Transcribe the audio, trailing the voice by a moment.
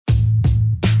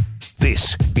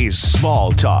This is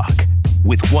Small Talk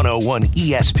with 101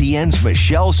 ESPN's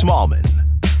Michelle Smallman.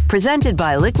 Presented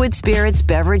by Liquid Spirits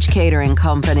Beverage Catering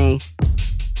Company.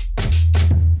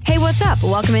 Hey, what's up?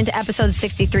 Welcome into episode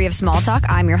 63 of Small Talk.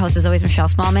 I'm your host, as always, Michelle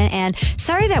Smallman, and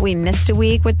sorry that we missed a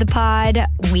week with the pod.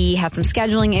 We had some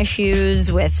scheduling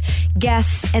issues with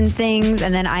guests and things,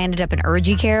 and then I ended up in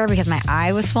urgent care because my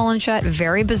eye was swollen shut.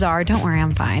 Very bizarre. Don't worry,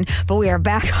 I'm fine. But we are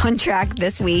back on track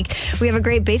this week. We have a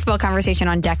great baseball conversation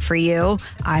on deck for you.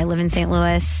 I live in St.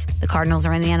 Louis. The Cardinals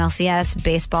are in the NLCS.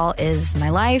 Baseball is my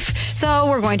life. So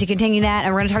we're going to continue that,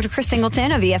 and we're going to talk to Chris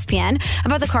Singleton of ESPN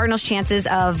about the Cardinals' chances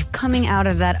of coming out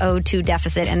of that 0-2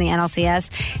 deficit in the NLCS,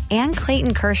 and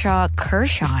Clayton Kershaw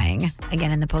Kershawing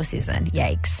again in the postseason.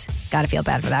 Yikes. Gotta feel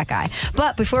bad for that guy.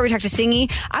 But before we talk to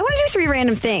Singy, I want to do 3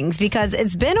 random things because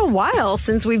it's been a while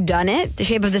since we've done it. The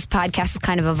shape of this podcast is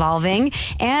kind of evolving,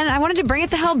 and I wanted to bring it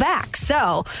the hell back.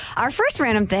 So our first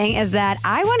random thing is that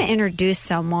I want to introduce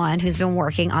someone who's been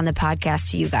working on the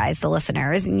podcast to you guys, the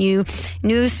listeners. And you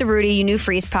knew Cerruti, you knew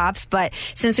Freeze Pops, but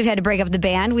since we've had to break up the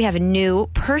band, we have a new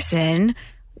person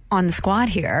on the squad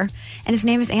here, and his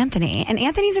name is Anthony. And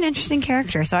Anthony's an interesting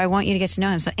character, so I want you to get to know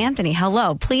him. So Anthony,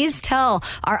 hello. Please tell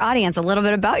our audience a little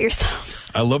bit about yourself.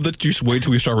 I love that you wait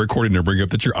till we start recording to bring up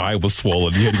that your eye was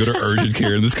swollen. You had to go to urgent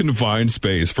care in this confined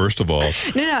space, first of all.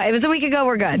 No, it was a week ago.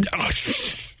 We're good.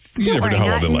 You never know how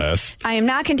long it lasts. I am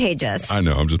not contagious. I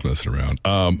know. I'm just messing around.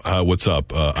 What's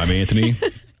up? I'm Anthony.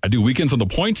 I do weekends on the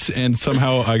Points, and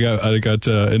somehow I got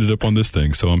ended up on this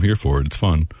thing, so I'm here for it. It's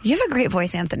fun. You have a great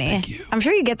voice, Anthony. Thank you. I'm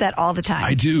sure you get that all the time.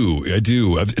 I do.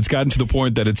 It's gotten to the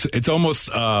point that it's almost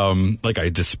like I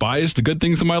despise the good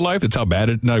things in my life. It's how bad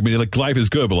it. I mean, like life is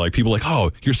good, but like people are like, oh,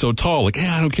 you're so tall. Like,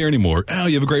 I don't care anymore. Oh,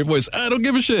 you have a great voice. I don't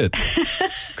give a shit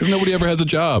because nobody ever has a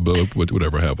job. Would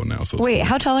ever have one now. So wait, cool.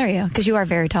 How tall are you? Because you are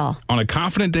very tall. On a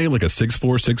confident day, like a 6'4",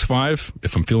 6'5".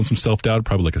 If I'm feeling some self doubt,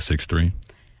 probably like a 6'3".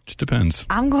 Just depends.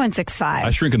 I'm going 6'5". I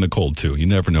shrink in the cold, too. You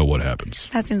never know what happens.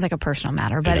 That seems like a personal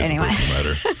matter, but it is anyway. A personal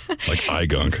matter. Like eye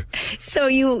gunk. So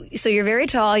you're very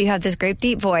tall. You have this great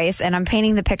deep voice, and I'm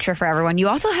painting the picture for everyone. You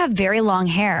also have very long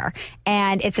hair,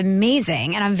 and it's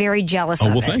amazing, and I'm very jealous of it.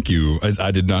 Oh, well, thank you.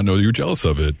 I did not know you were jealous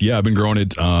of it. Yeah, I've been growing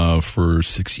it for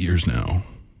 6 years now.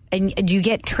 And do you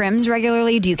get trims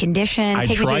regularly? Do you condition? Take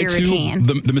me through your routine.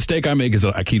 The mistake I make is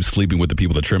that I keep sleeping with the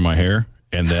people that trim my hair.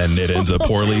 And then it ends up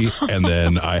poorly, and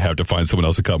then I have to find someone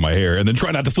else to cut my hair, and then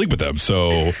try not to sleep with them.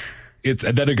 So it's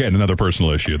that again another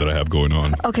personal issue that I have going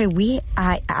on. Okay,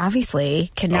 I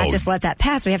obviously cannot just let that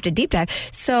pass. We have to deep dive.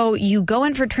 So you go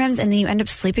in for trims, and then you end up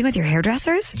sleeping with your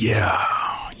hairdressers? Yeah.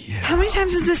 How many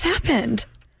times has this happened?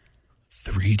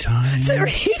 3 times. 3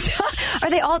 times? Are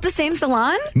they all at the same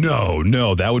salon?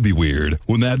 No, that would be weird.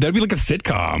 That'd be like a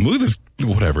sitcom. Look at this,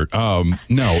 whatever.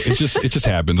 No, it just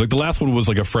happens. Like the last one was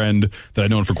like a friend that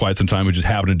I'd known for quite some time who just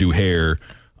happened to do hair.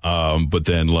 But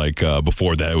then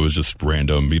before that, it was just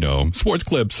random, sports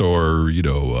clips or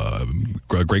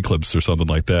great clips or something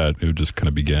like that. It just kind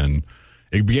of began.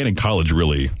 It began in college,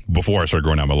 really, before I started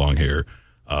growing out my long hair.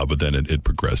 But then it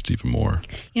progressed even more.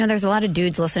 There's a lot of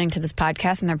dudes listening to this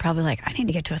podcast, and they're probably like, I need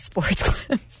to get to a sports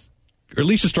clip. Or at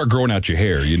least just start growing out your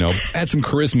hair, Add some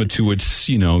charisma to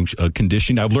it,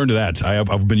 conditioning. I've learned that.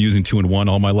 I've been using 2-in-1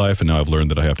 all my life, and now I've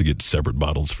learned that I have to get separate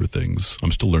bottles for things.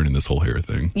 I'm still learning this whole hair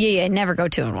thing. Yeah, never go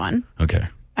 2-in-1. Okay.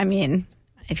 I mean,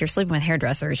 if you're sleeping with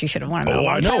hairdressers, you should have learned that a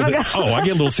long I know. time ago. I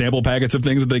get little sample packets of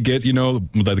things that they get,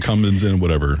 that comes in,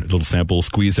 whatever. Little sample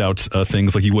squeeze out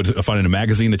things like you would find in a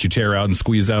magazine that you tear out and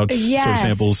squeeze out sort of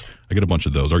samples. I get a bunch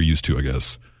of those, or used to, I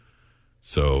guess.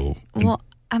 So. Well,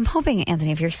 I'm hoping,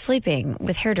 Anthony, if you're sleeping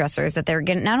with hairdressers, that they're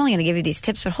not only going to give you these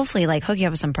tips, but hopefully hook you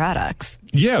up with some products.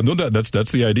 Yeah, no,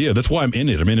 that's the idea. That's why I'm in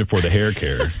it. I'm in it for the hair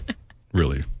care.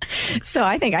 Really. So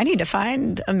I think I need to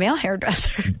find a male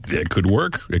hairdresser. It could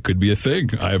work. It could be a thing.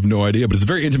 I have no idea. But it's a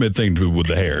very intimate thing with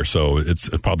the hair. So it's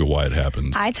probably why it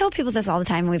happens. I tell people this all the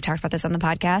time, and we've talked about this on the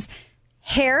podcast.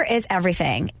 Hair is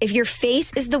everything. If your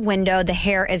face is the window, the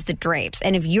hair is the drapes.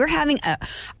 And if you're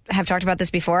have talked about this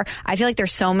before, I feel like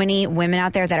there's so many women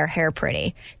out there that are hair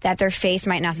pretty, that their face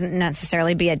might not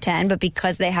necessarily be a 10, but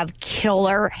because they have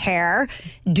killer hair,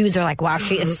 dudes are like, wow,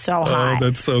 she is so hot. Oh,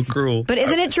 that's so cruel. But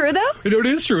isn't it true, though? It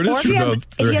is true. It is true.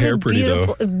 If you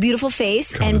have a beautiful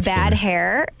face and bad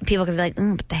hair, people can be like,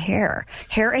 but the hair.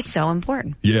 Hair is so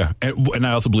important. Yeah. And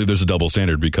I also believe there's a double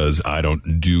standard because I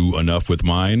don't do enough with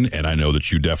mine, and I know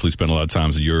that you definitely spend a lot of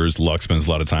time on yours. Luck spends a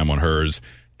lot of time on hers,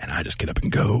 and I just get up and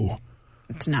go.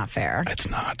 It's not fair. It's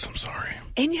not. I'm sorry.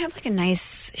 And you have a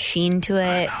nice sheen to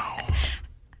it. I know.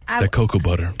 that cocoa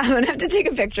butter. I'm going to have to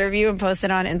take a picture of you and post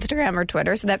it on Instagram or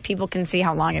Twitter so that people can see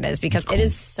how long it is, because it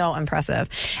is so impressive.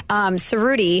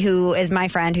 Cerruti, who is my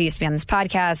friend who used to be on this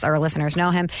podcast, our listeners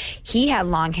know him, he had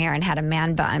long hair and had a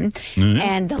man bun. Mm-hmm.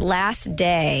 And the last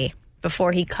day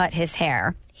before he cut his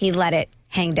hair, he let it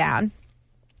hang down.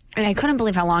 And I couldn't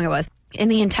believe how long it was. In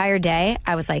the entire day,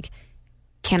 I was like,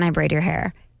 can I braid your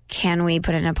hair? Can we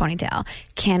put it in a ponytail?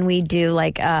 Can we do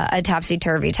like a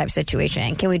topsy-turvy type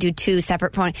situation? Can we do 2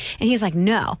 separate pony? And he's like,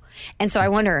 no. And so I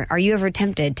wonder, are you ever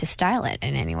tempted to style it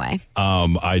in any way?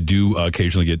 I do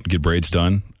occasionally get braids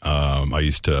done. I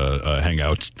used to hang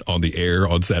out on the air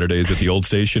on Saturdays at the old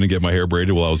station and get my hair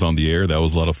braided while I was on the air. That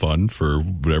was a lot of fun for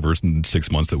whatever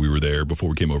 6 months that we were there before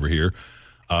we came over here.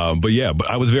 But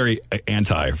I was very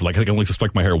anti. Like, I think I only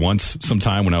spiked my hair once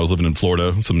sometime when I was living in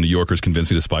Florida. Some New Yorkers convinced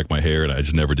me to spike my hair, and I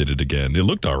just never did it again. It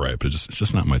looked all right, but it's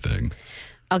just not my thing.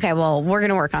 Okay, well, we're going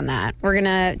to work on that. We're going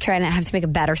to try to have to make a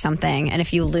bet or something, and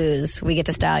if you lose, we get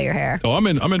to style your hair. Oh, I'm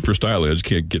in for styling. I just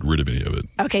can't get rid of any of it.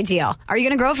 Okay, deal. Are you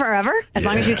going to grow forever? As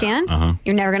long as you can? Uh-huh.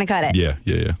 You're never going to cut it?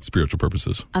 Yeah. Spiritual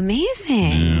purposes.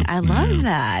 Amazing. Yeah, I love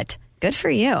that. Good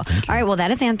for you. All right, well, that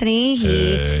is Anthony.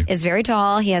 He is very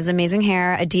tall. He has amazing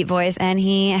hair, a deep voice, and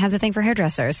he has a thing for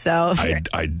hairdressers. So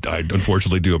I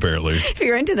unfortunately do, apparently. If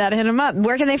you're into that, hit him up.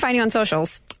 Where can they find you on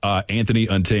socials? Anthony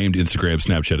Untamed, Instagram,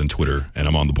 Snapchat, and Twitter. And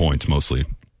I'm on the points mostly.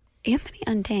 Anthony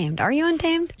Untamed. Are you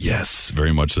untamed? Yes,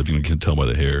 very much so, if you can tell by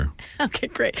the hair. Okay,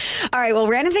 great. All right, well,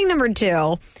 random thing number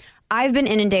 2. I've been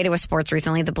inundated with sports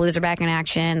recently. The Blues are back in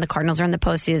action. The Cardinals are in the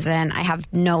postseason. I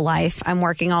have no life. I'm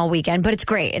working all weekend, but it's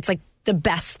great. It's like the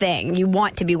best thing. You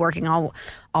want to be working all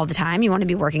the time. You want to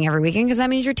be working every weekend because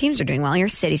that means your teams are doing well, your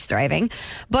city's thriving.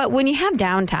 But when you have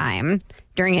downtime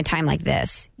during a time like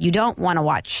this, you don't want to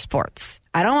watch sports.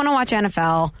 I don't want to watch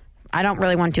NFL. I don't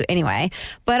really want to anyway.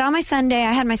 But on my Sunday,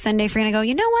 I had my Sunday free and I go,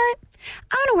 you know what?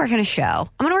 I'm going to work on a show.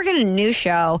 I'm going to work on a new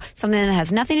show, something that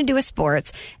has nothing to do with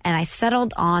sports. And I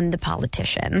settled on The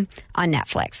Politician on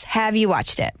Netflix. Have you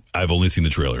watched it? I've only seen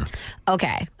the trailer.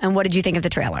 Okay. And what did you think of the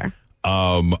trailer?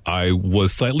 I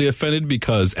was slightly offended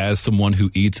because as someone who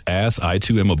eats ass, I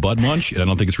too am a butt munch, and I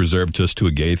don't think it's reserved just to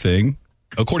a gay thing.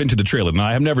 According to the trailer. Now,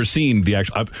 I have never seen the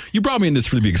actual... you brought me in this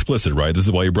for to be explicit, right? This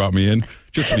is why you brought me in?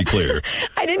 Just to be clear.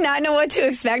 I did not know what to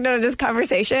expect out of this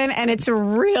conversation, and it's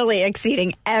really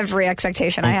exceeding every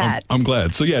expectation I had. I'm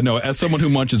glad. So, yeah, no, as someone who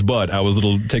munches butt, I was a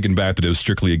little taken back that it was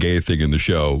strictly a gay thing in the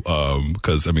show.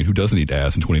 Because, I mean, who doesn't eat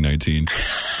ass in 2019?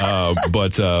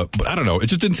 But I don't know. It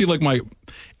just didn't seem like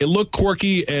it looked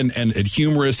quirky and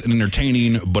humorous and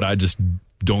entertaining, but I just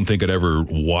don't think I'd ever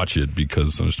watch it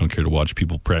because I just don't care to watch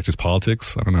people practice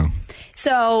politics. I don't know.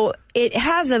 So it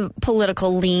has a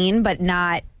political lean, but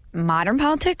not modern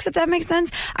politics, if that makes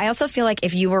sense. I also feel like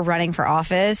if you were running for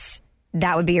office,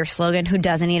 that would be your slogan, who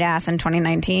doesn't eat ass in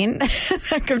 2019?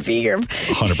 That could be your...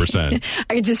 100%.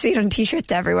 I could just see it on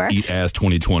T-shirts everywhere. Eat ass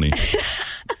 2020.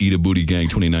 Eat a booty gang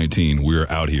 2019. We're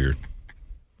out here.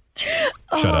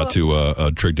 Shout out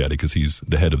to Trick Daddy because he's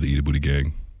the head of the Eat a Booty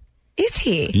gang. Is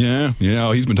he? Yeah.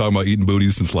 He's been talking about eating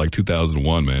booties since like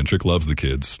 2001, man. Trick loves the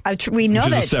kids. We know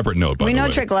which that. Is a separate note, by the way. We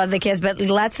know Trick loved the kids, but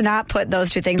let's not put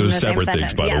those two things in the same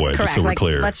sentence. Things, by the way, correct. just so we're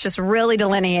clear. Let's just really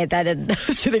delineate that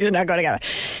those two things do not go together.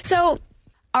 So,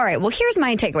 all right, well, here's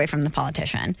my takeaway from The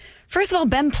Politician. First of all,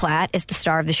 Ben Platt is the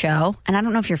star of the show, and I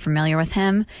don't know if you're familiar with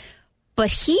him, but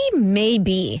he may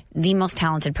be the most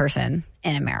talented person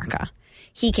in America.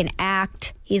 He can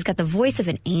act. He's got the voice of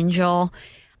an angel.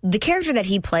 The character that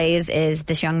he plays is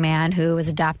this young man who was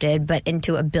adopted but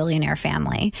into a billionaire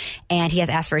family, and he has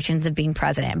aspirations of being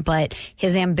president, but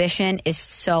his ambition is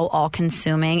so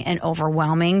all-consuming and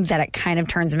overwhelming that it kind of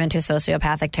turns him into a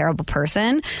sociopathic, terrible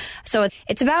person. So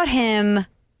it's about him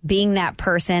being that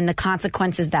person, the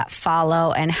consequences that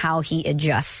follow, and how he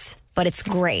adjusts. But it's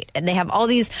great. And they have all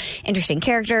these interesting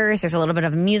characters. There's a little bit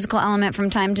of a musical element from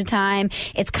time to time.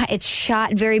 It's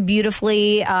shot very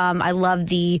beautifully. I love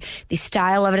the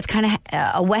style of it. It's kind of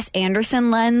a Wes Anderson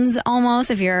lens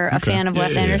almost, if you're a fan of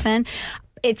Wes Anderson.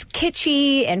 It's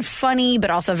kitschy and funny,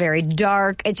 but also very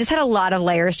dark. It just had a lot of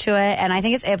layers to it. And I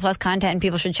think it's A+ content, and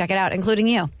people should check it out, including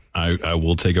you. I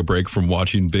will take a break from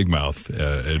watching Big Mouth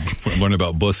and learn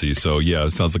about Bussy. So, yeah,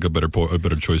 it sounds like a better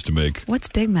choice to make. What's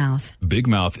Big Mouth? Big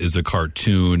Mouth is a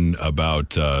cartoon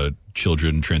about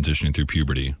children transitioning through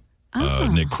puberty. Oh.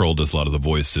 Nick Kroll does a lot of the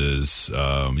voices. You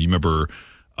remember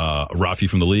Rafi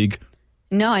from The League?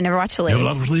 No, I never watched The League. You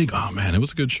never watched The League? Oh, man, it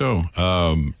was a good show.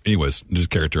 Anyways, there's a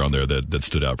character on there that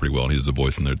stood out pretty well, and he has a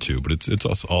voice in there, too. But it's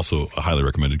also a highly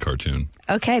recommended cartoon.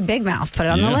 Okay, Big Mouth. Put it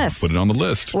on the list. Put it on the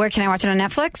list. Where can I watch it on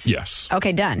Netflix? Yes.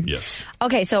 Okay, done. Yes.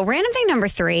 Okay, so random thing number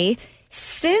 3.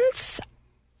 Since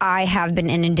I have been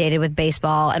inundated with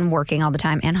baseball and working all the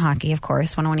time, and hockey, of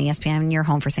course, 101 ESPN, you're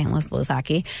home for St. Louis Blues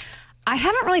hockey. I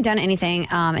haven't really done anything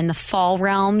in the fall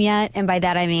realm yet, and by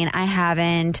that I mean I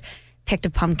haven't picked a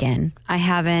pumpkin. I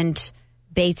haven't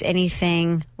baked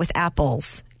anything with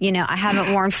apples. You know, I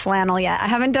haven't worn flannel yet. I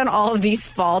haven't done all of these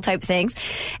fall type things.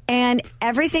 And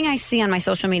everything I see on my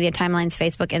social media timelines,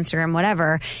 Facebook, Instagram,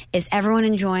 whatever, is everyone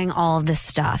enjoying all of this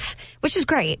stuff, which is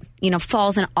great. You know,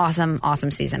 fall's an awesome,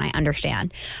 awesome season. I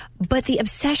understand. But the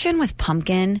obsession with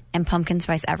pumpkin and pumpkin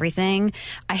spice everything,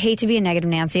 I hate to be a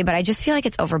negative Nancy, but I just feel like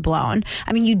it's overblown.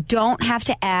 I mean, you don't have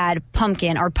to add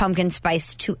pumpkin or pumpkin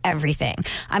spice to everything.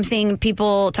 I'm seeing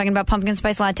people talking about pumpkin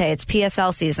spice latte. It's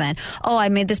PSL season. Oh, I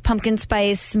made this pumpkin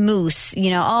spice mousse. You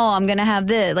know, oh, I'm going to have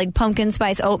this, like pumpkin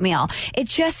spice oatmeal. It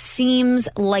just seems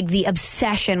like the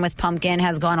obsession with pumpkin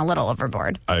has gone a little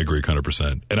overboard. I agree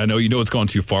 100%. And I know it's gone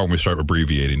too far when we start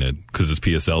abbreviating it because it's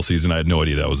PSL season. I had no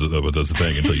idea that was the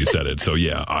thing until you said it. So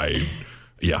yeah,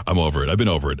 I'm over it. I've been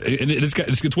over it. And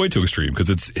it's way too extreme because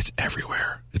it's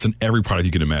everywhere. It's in every product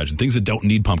you can imagine. Things that don't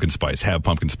need pumpkin spice have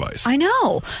pumpkin spice. I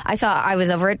know. I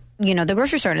was over at, the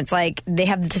grocery store, and it's like they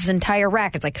have this entire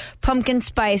rack. It's like pumpkin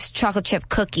spice chocolate chip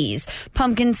cookies,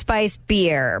 pumpkin spice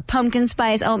beer, pumpkin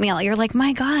spice oatmeal. You're like,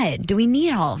 my God, do we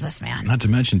need all of this, man? Not to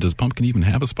mention, does pumpkin even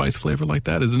have a spice flavor like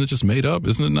that? Isn't it just made up?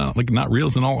 Isn't it not real?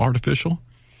 Isn't it all artificial?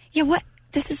 Yeah, what?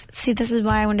 This is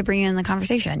why I wanted to bring you in the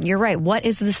conversation. You're right. What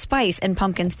is the spice in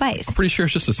pumpkin spice? I'm pretty sure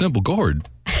it's just a simple gourd.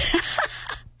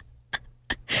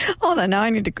 Hold on. Now I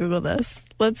need to Google this.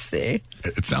 Let's see.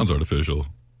 It sounds artificial.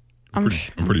 I'm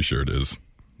pretty sure it is.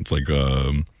 It's like,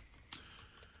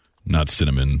 not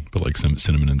cinnamon, but like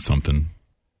cinnamon and something.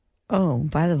 Oh,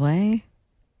 by the way,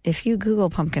 if you Google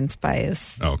pumpkin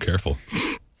spice. Oh, careful.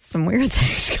 Some weird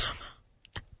things come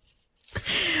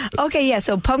up. Okay, yeah.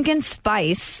 So pumpkin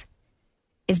spice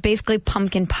is basically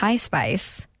pumpkin pie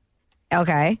spice.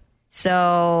 Okay.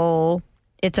 So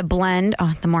it's a blend,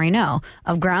 the more you know,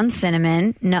 of ground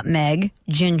cinnamon, nutmeg,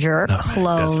 ginger,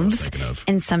 cloves,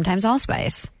 and sometimes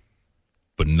allspice.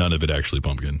 But none of it actually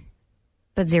pumpkin.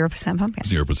 But 0% pumpkin.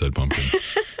 0% pumpkin.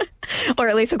 Or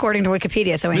at least according to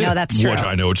Wikipedia, so we know that's true. Which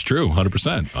I know it's true,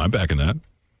 100%. I'm backing that.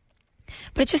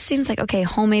 But it just seems like, okay,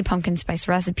 homemade pumpkin spice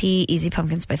recipe, easy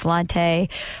pumpkin spice latte,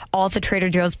 all the Trader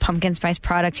Joe's pumpkin spice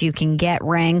products you can get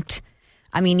ranked.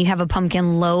 I mean, you have a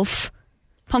pumpkin loaf,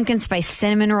 pumpkin spice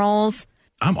cinnamon rolls.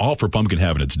 I'm all for pumpkin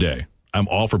having its day. I'm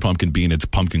all for pumpkin being its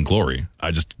pumpkin glory.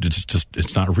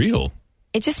 It's not real.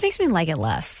 It just makes me like it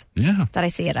less. Yeah. That I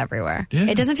see it everywhere. Yeah.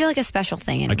 It doesn't feel like a special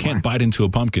thing anymore. I can't bite into a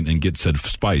pumpkin and get said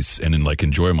spice and then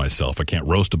enjoy myself. I can't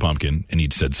roast a pumpkin and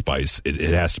eat said spice. It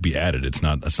has to be added. It's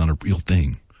not a real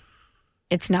thing.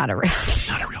 It's not a real thing. It's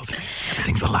not a real thing.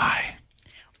 Everything's a lie.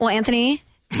 Well, Anthony,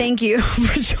 thank you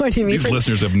for joining me. These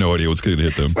listeners have no idea what's going to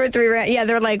hit them. For 3 rounds. Yeah,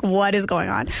 they're like, what is going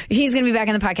on? He's going to be back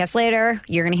in the podcast later.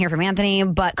 You're going to hear from Anthony.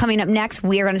 But coming up next,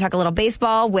 we are going to talk a little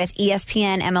baseball with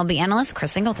ESPN MLB analyst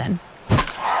Chris Singleton.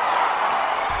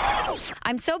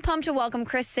 I'm so pumped to welcome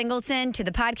Chris Singleton to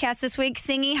the podcast this week.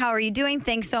 Singy, how are you doing?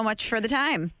 Thanks so much for the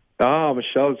time. Oh,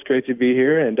 Michelle, it's great to be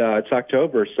here, and it's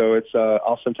October, so it's an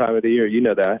awesome time of the year. You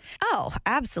know that. Oh,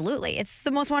 absolutely. It's the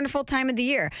most wonderful time of the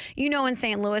year. You know, in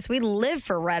St. Louis, we live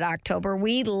for Red October.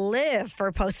 We live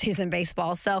for postseason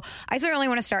baseball. So I certainly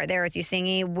want to start there with you,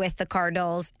 Singy, with the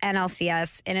Cardinals,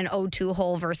 NLCS, in an 0-2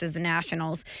 hole versus the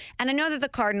Nationals. And I know that the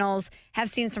Cardinals have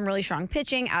seen some really strong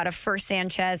pitching out of first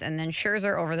Sanchez and then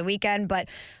Scherzer over the weekend, but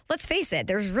let's face it,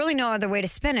 there's really no other way to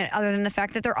spin it other than the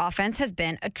fact that their offense has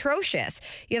been atrocious.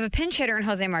 You have a pinch hitter in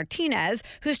Jose Martinez,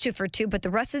 who's 2 for 2, but the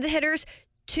rest of the hitters,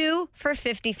 2 for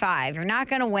 55. You're not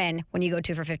going to win when you go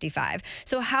 2 for 55.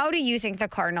 So how do you think the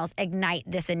Cardinals ignite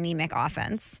this anemic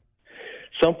offense?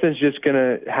 Something's just going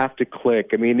to have to click.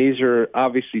 I mean, these are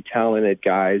obviously talented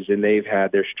guys, and they've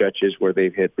had their stretches where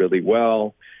they've hit really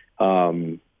well.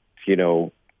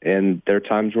 And there are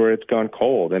times where it's gone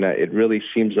cold, and it really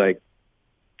seems like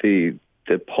the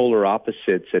polar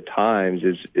opposites at times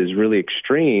is really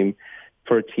extreme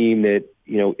for a team that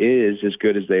is as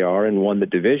good as they are and won the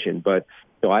division. But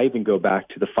I even go back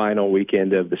to the final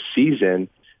weekend of the season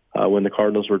when the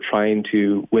Cardinals were trying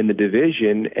to win the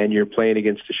division, and you're playing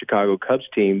against the Chicago Cubs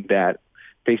team that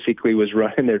basically was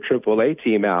running their AAA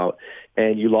team out,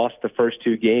 and you lost the first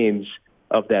 2 games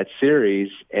of that series,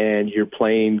 and you're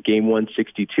playing game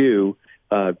 162,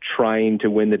 trying to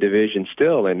win the division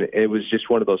still. And it was just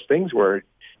one of those things where,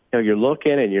 you're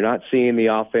looking and you're not seeing the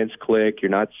offense click. You're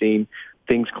not seeing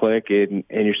things click, and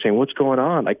you're saying, what's going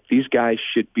on? Like, these guys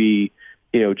should be,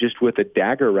 just with a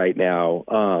dagger right now,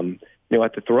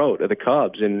 at the throat of the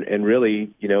Cubs and really,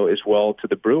 as well to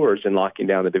the Brewers in locking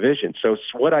down the division. So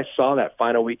what I saw that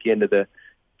final weekend of the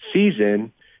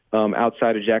season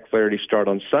outside of Jack Flaherty's start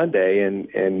on Sunday.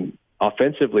 And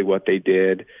offensively what they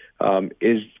did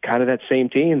is kind of that same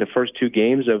team, the first two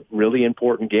games of really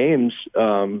important games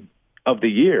of the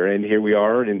year. And here we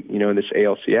are in this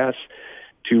ALCS,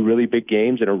 two really big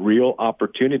games and a real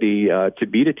opportunity to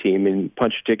beat a team and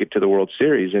punch a ticket to the World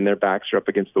Series, and their backs are up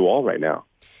against the wall right now.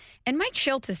 And Mike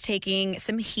Shildt is taking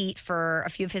some heat for a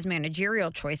few of his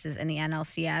managerial choices in the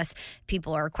NLCS.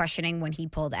 People are questioning when he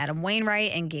pulled Adam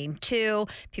Wainwright in Game 2.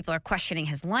 People are questioning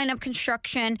his lineup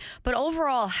construction. But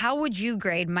overall, how would you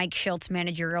grade Mike Shildt's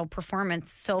managerial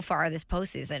performance so far this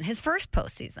postseason, his first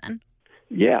postseason?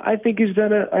 Yeah, I think he's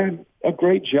done a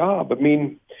great job. I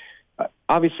mean,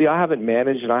 obviously I haven't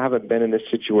managed and I haven't been in this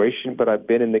situation, but I've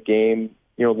been in the game,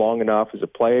 long enough as a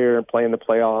player and playing the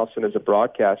playoffs and as a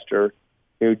broadcaster,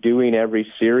 doing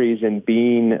every series and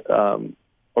being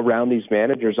around these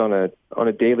managers on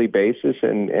a daily basis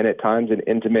and at times in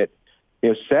intimate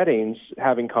settings,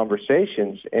 having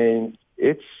conversations. And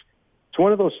it's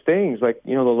one of those things, like,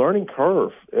 the learning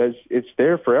curve is it's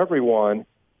there for everyone.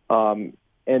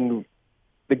 And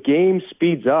the game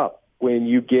speeds up when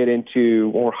you get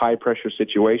into more high pressure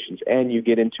situations and you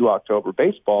get into October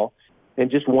baseball. And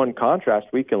just one contrast,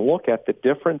 we can look at the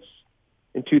difference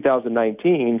in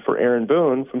 2019 for Aaron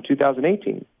Boone from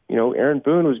 2018. Aaron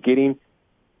Boone was getting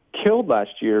killed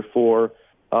last year for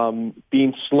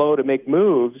being slow to make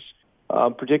moves,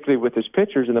 particularly with his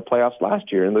pitchers in the playoffs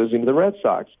last year and losing to the Red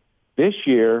Sox. This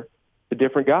year, a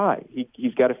different guy.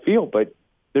 He's got a feel, but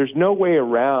there's no way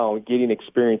around getting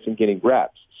experience and getting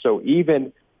reps. So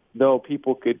even though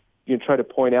people could try to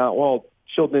point out, well,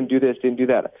 Shildt didn't do this, didn't do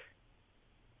that.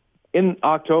 In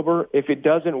October, if it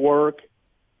doesn't work,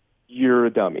 you're a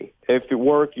dummy. If it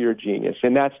works, you're a genius.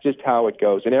 And that's just how it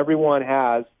goes. And everyone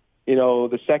has,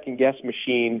 the second guess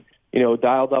machine,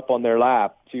 dialed up on their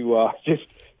lap to just,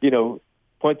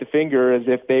 point the finger as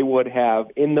if they would have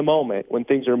in the moment when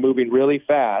things are moving really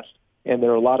fast and there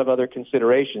are a lot of other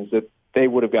considerations that they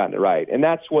would have gotten it right. And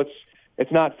that's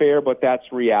it's not fair, but that's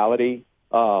reality.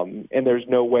 And there's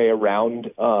no way around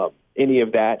any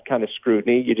of that kind of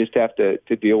scrutiny. You just have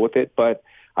to deal with it. But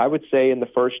I would say in the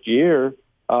first year,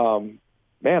 I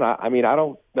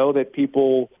don't know that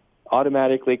people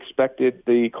automatically expected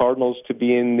the Cardinals to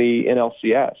be in the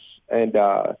NLCS. And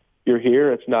you're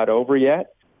here. It's not over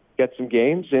yet. Get some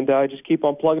games and just keep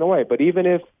on plugging away. But even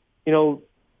if,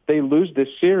 they lose this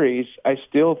series, I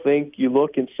still think you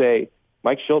look and say,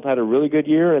 Mike Shildt had a really good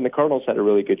year and the Cardinals had a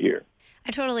really good year. I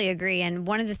totally agree. And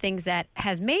one of the things that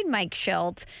has made Mike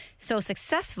Shildt so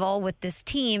successful with this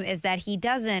team is that he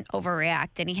doesn't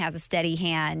overreact and he has a steady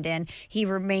hand and he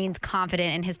remains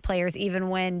confident in his players even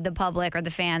when the public or the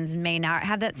fans may not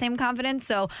have that same confidence.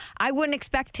 So I wouldn't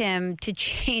expect him to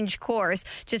change course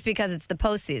just because it's the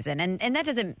postseason. And that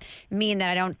doesn't mean that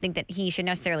I don't think that he should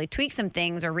necessarily tweak some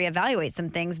things or reevaluate some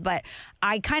things, but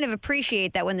I kind of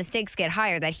appreciate that when the stakes get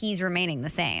higher that he's remaining the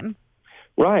same.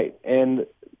 Right. And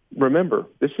remember,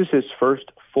 this is his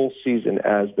first full season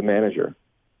as the manager.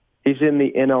 He's in the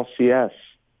NLCS.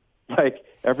 Like,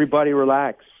 everybody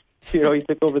relax. He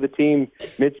took over the team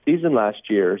mid-season last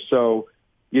year. So,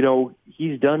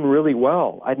 he's done really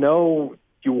well. I know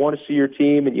you want to see your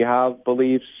team and you have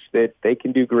beliefs that they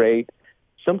can do great.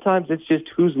 Sometimes it's just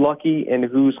who's lucky and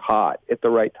who's hot at the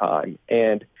right time.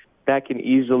 And that can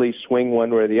easily swing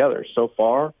one way or the other. So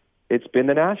far, it's been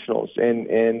the Nationals.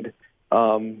 And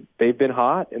they've been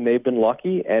hot and they've been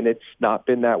lucky, and it's not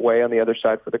been that way on the other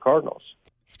side for the Cardinals.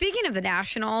 Speaking of the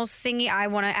Nationals, Singy, I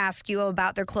want to ask you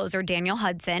about their closer, Daniel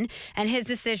Hudson, and his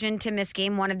decision to miss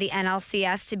Game 1 of the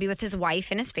NLCS to be with his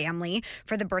wife and his family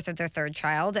for the birth of their third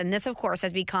child. And this, of course,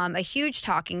 has become a huge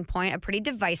talking point, a pretty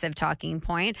divisive talking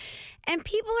point. And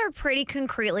people are pretty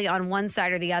concretely on one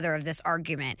side or the other of this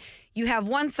argument. You have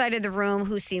one side of the room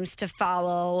who seems to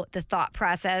follow the thought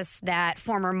process that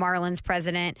former Marlins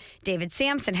president David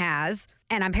Sampson has.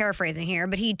 And I'm paraphrasing here,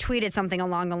 but he tweeted something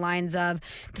along the lines of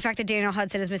the fact that Daniel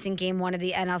Hudson is missing Game 1 of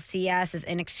the NLCS is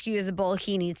inexcusable.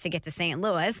 He needs to get to St.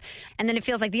 Louis. And then it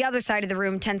feels like the other side of the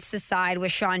room tends to side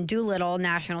with Sean Doolittle,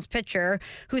 Nationals pitcher,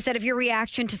 who said if your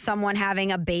reaction to someone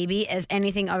having a baby is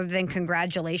anything other than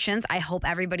congratulations, I hope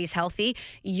everybody's healthy,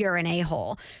 you're an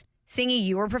a-hole. Singy,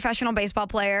 you were a professional baseball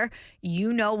player.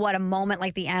 You know what a moment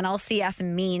like the NLCS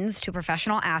means to a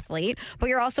professional athlete, but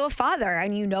you're also a father,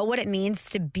 and you know what it means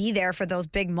to be there for those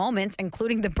big moments,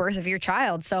 including the birth of your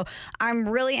child. So I'm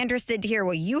really interested to hear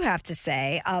what you have to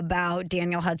say about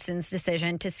Daniel Hudson's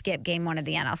decision to skip Game 1 of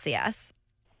the NLCS.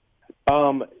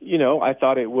 I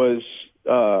thought it was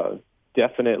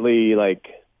definitely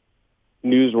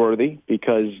newsworthy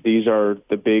because these are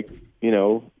the big,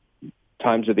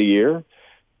 times of the year.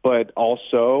 but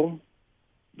also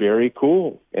very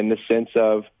cool in the sense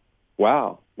of,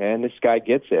 wow, man, this guy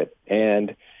gets it.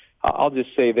 And I'll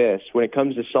just say this, when it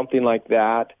comes to something like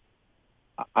that,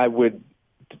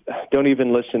 don't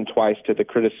even listen twice to the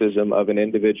criticism of an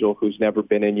individual who's never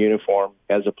been in uniform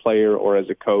as a player or as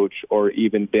a coach or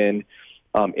even been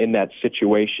in that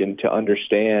situation to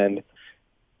understand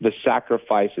the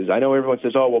sacrifices. I know everyone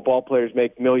says, oh, well, ball players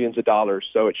make millions of dollars,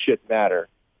 so it shouldn't matter.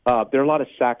 There are a lot of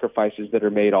sacrifices that are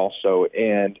made also,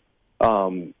 and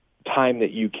time that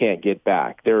you can't get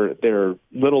back. There are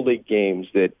little league games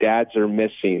that dads are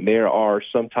missing. There are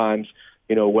sometimes,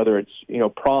 whether it's,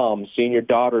 prom, seeing your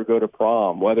daughter go to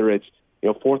prom, whether it's,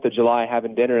 4th of July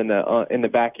having dinner in the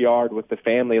backyard with the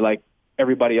family like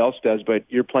everybody else does, but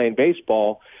you're playing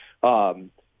baseball.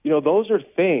 Those are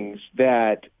things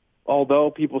that, although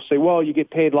people say, well, you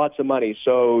get paid lots of money,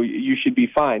 so you should be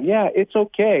fine. Yeah, it's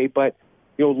okay, but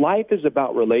life is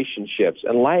about relationships,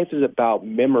 and life is about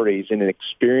memories and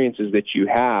experiences that you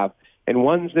have, and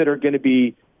ones that are going to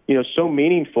be, so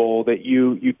meaningful that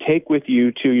you take with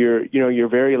you to your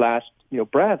very last,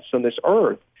 breaths on this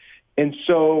earth. And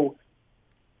so,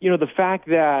 the fact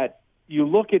that you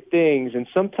look at things, and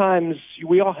sometimes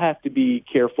we all have to be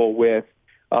careful with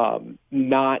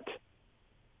not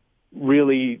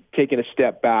really taking a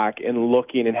step back and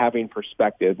looking and having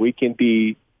perspective. We can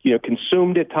be,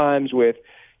 consumed at times with,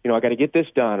 I got to get this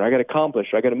done, or I got to accomplish,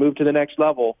 or I got to move to the next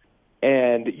level.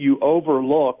 And you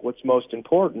overlook what's most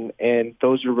important, and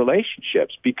those are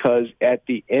relationships, because at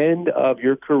the end of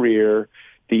your career,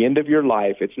 the end of your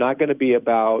life, it's not going to be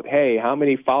about, hey, how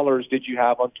many followers did you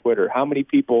have on Twitter? How many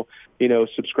people,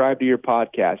 subscribe to your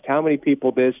podcast? How many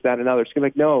people this, that, and other? It's going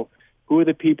to be like, no, who are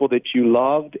the people that you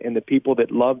loved, and the people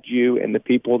that loved you, and the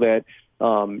people that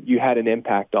you had an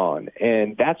impact on?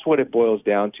 And that's what it boils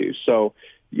down to. So,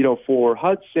 for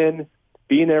Hudson,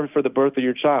 being there for the birth of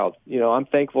your child, I'm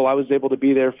thankful I was able to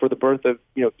be there for the birth of,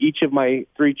 each of my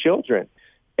 3 children.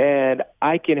 And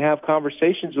I can have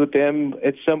conversations with them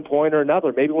at some point or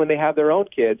another, maybe when they have their own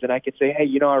kids. And I could say, hey,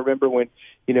 I remember when,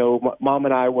 Mom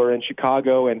and I were in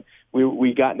Chicago, and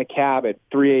we got in a cab at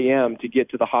 3 a.m. to get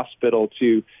to the hospital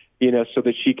to, so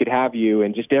that she could have you,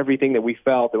 and just everything that we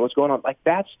felt and what's going on. Like,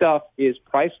 that stuff is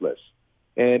priceless.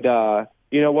 And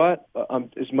you know what?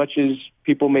 As much as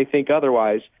people may think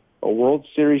otherwise, a World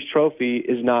Series trophy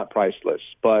is not priceless,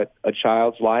 but a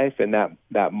child's life, and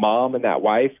that mom and that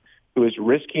wife who is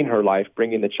risking her life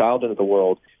bringing the child into the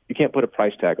world, you can't put a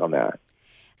price tag on that.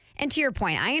 And to your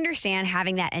point, I understand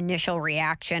having that initial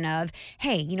reaction of,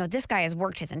 hey, this guy has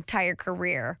worked his entire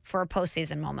career for a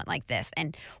postseason moment like this.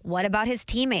 And what about his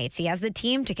teammates? He has the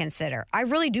team to consider. I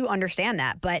really do understand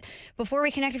that. But before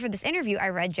we connected for this interview, I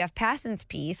read Jeff Passan's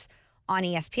piece on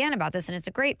ESPN about this, and it's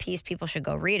a great piece. People should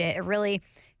go read it. It really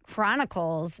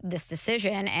chronicles this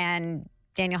decision and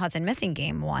Daniel Hudson missing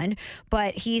game 1,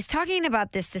 but he's talking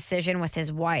about this decision with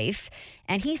his wife,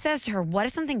 and he says to her, what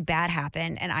if something bad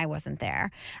happened and I wasn't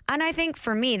there? And I think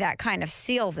for me, that kind of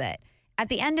seals it. At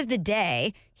the end of the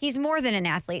day, he's more than an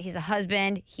athlete. He's a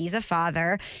husband. He's a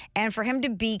father. And for him to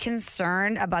be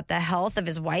concerned about the health of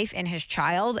his wife and his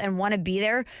child and want to be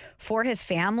there for his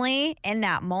family in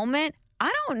that moment,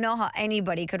 I don't know how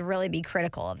anybody could really be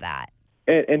critical of that.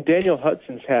 And Daniel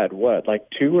Hudson's had,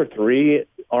 2 or 3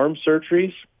 arm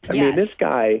surgeries? I mean, this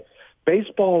guy,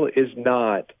 baseball is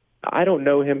not, I don't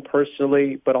know him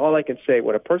personally, but all I can say,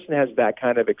 when a person has that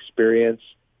kind of experience,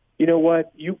 you know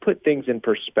what? You put things in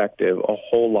perspective a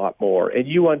whole lot more. And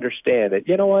you understand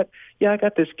that, I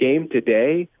got this game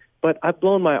today, but I've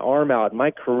blown my arm out.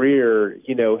 My career,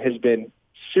 has been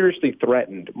seriously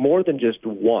threatened more than just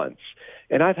once.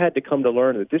 And I've had to come to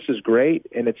learn that this is great,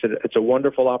 and it's a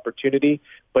wonderful opportunity,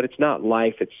 but it's not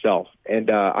life itself. And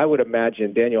I would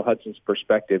imagine Daniel Hudson's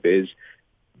perspective is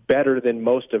better than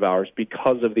most of ours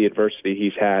because of the adversity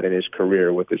he's had in his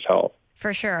career with his health.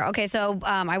 For sure. Okay, so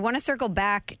I want to circle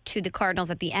back to the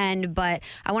Cardinals at the end, but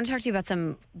I want to talk to you about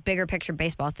some bigger picture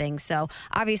baseball things. So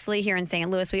obviously here in St.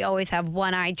 Louis, we always have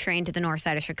one-eyed train to the north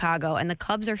side of Chicago, and the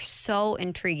Cubs are so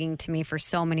intriguing to me for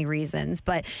so many reasons.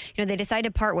 But, they decide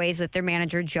to part ways with their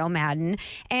manager, Joe Maddon.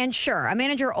 And sure, a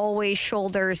manager always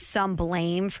shoulders some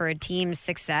blame for a team's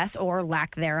success or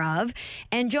lack thereof.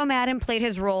 And Joe Maddon played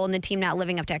his role in the team not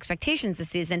living up to expectations this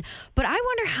season. But I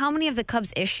wonder how many of the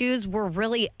Cubs' issues were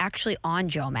really actually on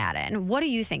Joe Maddon. What do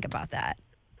you think about that?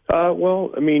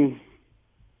 Well, I mean,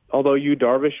 although Yu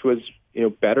Darvish was,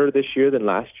 better this year than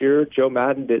last year, Joe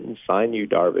Maddon didn't sign Yu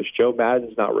Darvish. Joe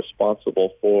Maddon's not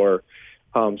responsible for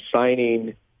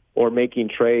signing or making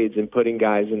trades and putting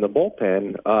guys in the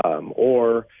bullpen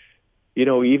or,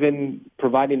 even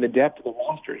providing the depth of the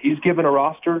roster. He's given a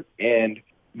roster, and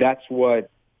that's what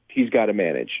he's got to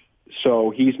manage.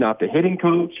 So he's not the hitting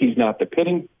coach. He's not the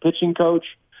pitching coach.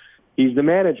 He's the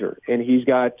manager, and he's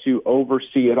got to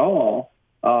oversee it all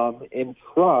and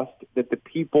trust that the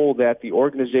people that the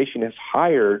organization has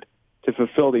hired to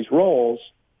fulfill these roles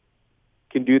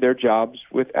can do their jobs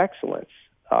with excellence.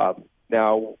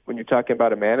 Now, when you're talking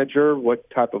about a manager, what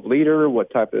type of leader,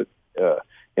 what type of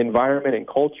environment and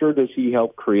culture does he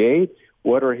help create?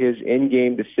 What are his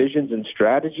in-game decisions and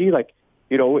strategy? Like,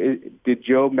 did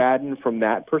Joe Maddon, from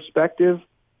that perspective,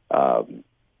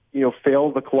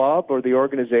 fail the club or the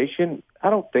organization? I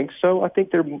don't think so. I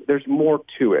think there's more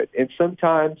to it. And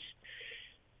sometimes,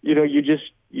 you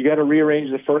got to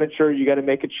rearrange the furniture. You got to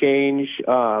make a change.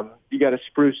 You got to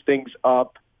spruce things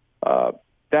up.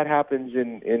 That happens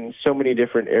in so many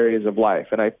different areas of life.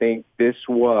 And I think this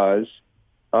was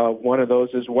one of those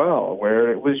as well,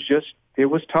 where it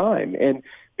was time. And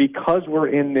because we're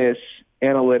in this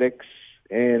analytics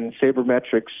and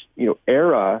sabermetrics,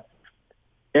 era,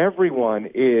 everyone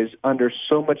is under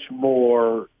so much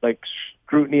more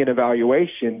scrutiny and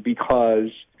evaluation, because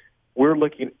we're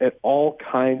looking at all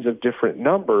kinds of different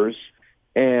numbers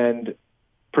and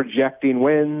projecting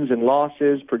wins and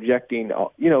losses, projecting,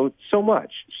 so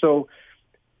much. So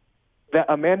that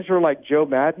a manager like Joe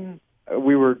Maddon,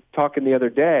 we were talking the other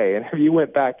day, and if you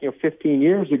went back, 15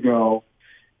 years ago,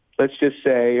 let's just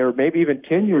say, or maybe even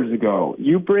 10 years ago,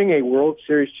 you bring a World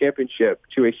Series championship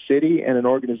to a city and an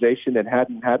organization that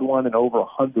hadn't had one in over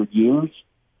 100 years,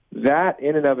 that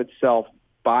in and of itself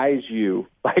buys you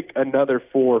another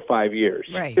 4 or 5 years.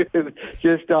 Right.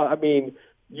 Just,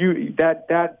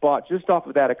 that bought just off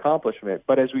of that accomplishment.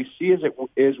 But as we see, as it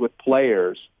is with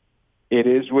players, it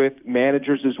is with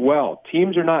managers as well.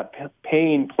 Teams are not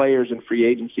paying players in free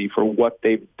agency for what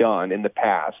they've done in the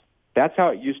past. That's how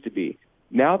it used to be.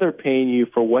 Now they're paying you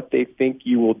for what they think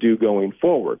you will do going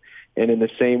forward. And in the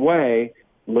same way,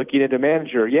 looking at a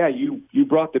manager, you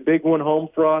brought the big one home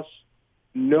for us.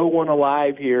 No one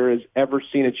alive here has ever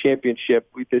seen a championship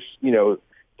with this,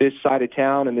 this side of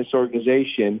town and this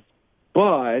organization.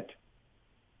 But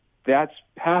that's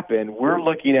happened. We're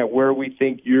looking at where we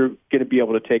think you're going to be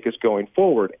able to take us going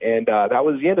forward. And that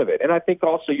was the end of it. And I think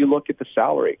also you look at the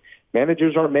salary.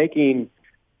 Managers aren't making,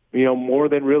 more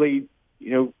than really,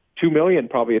 $2 million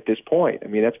probably at this point. I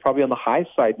mean, that's probably on the high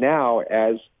side now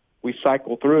as we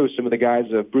cycle through some of the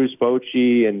guys of Bruce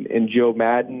Bochy and Joe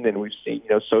Maddon, and we've seen,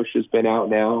 Scioscia's been out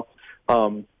now.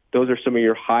 Those are some of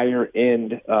your higher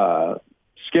end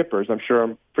skippers. I'm sure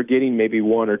I'm forgetting maybe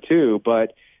one or two,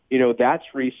 but that's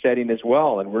resetting as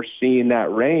well, and we're seeing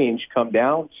that range come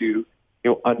down to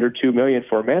under $2 million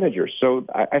for a manager. So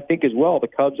I think as well the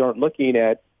Cubs aren't looking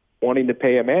at wanting to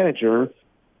pay a manager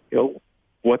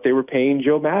what they were paying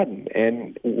Joe Maddon.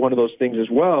 And one of those things as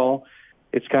well,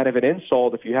 it's kind of an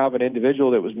insult if you have an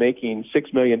individual that was making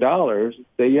 $6 million,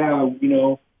 say,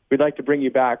 we'd like to bring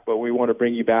you back, but we want to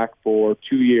bring you back for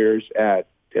 2 years at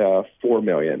 $4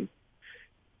 million.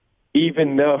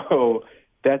 Even though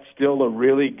that's still a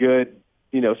really good,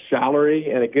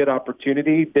 salary and a good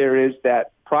opportunity, there is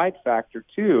that pride factor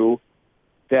too,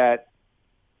 that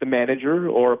the manager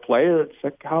or a player, it's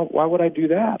like, why would I do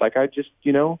that? I just,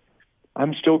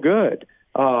 I'm still good.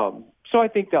 So I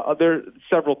think there are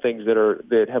several things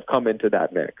that have come into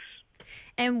that mix.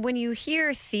 And when you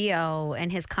hear Theo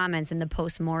and his comments in the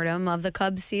postmortem of the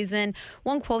Cubs season,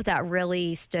 one quote that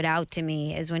really stood out to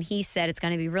me is when he said it's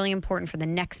going to be really important for the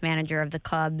next manager of the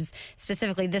Cubs,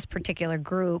 specifically this particular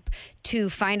group, to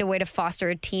find a way to foster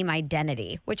a team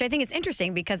identity, which I think is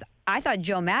interesting because I thought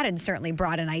Joe Maddon certainly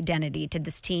brought an identity to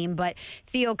this team, but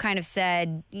Theo kind of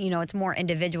said, it's more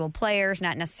individual players,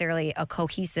 not necessarily a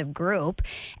cohesive group.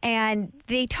 And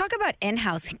they talk about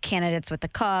in-house candidates with the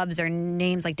Cubs or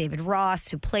names like David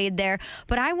Ross, who played there.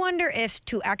 But I wonder if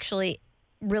to actually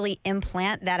really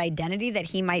implant that identity that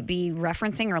he might be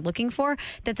referencing or looking for,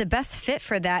 that the best fit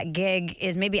for that gig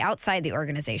is maybe outside the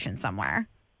organization somewhere.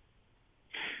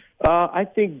 I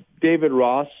think David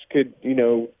Ross could,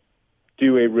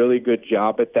 do a really good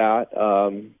job at that.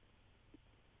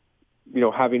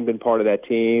 Having been part of that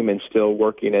team and still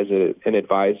working as an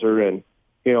advisor. And,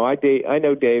 I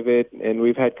know David, and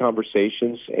we've had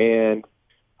conversations, and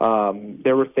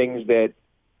there were things that,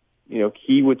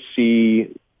 he would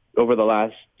see over the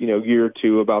last, year or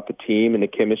two about the team and the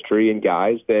chemistry and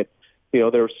guys that,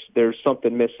 there's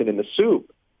something missing in the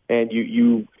soup. And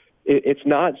it's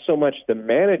not so much the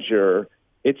manager,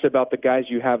 it's about the guys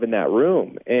you have in that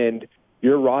room. And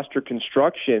your roster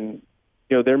construction,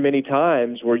 there are many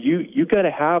times where you got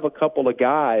to have a couple of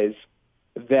guys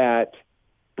that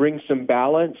bring some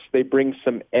balance, they bring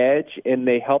some edge, and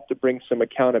they help to bring some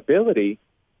accountability.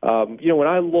 When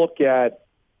I look at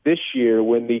this year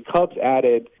when the Cubs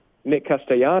added Nick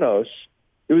Castellanos,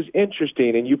 it was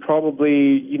interesting, and you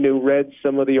probably, read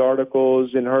some of the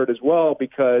articles and heard as well,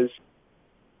 because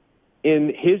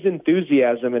in his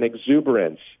enthusiasm and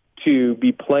exuberance to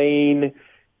be playing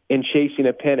and chasing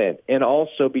a pennant and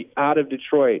also be out of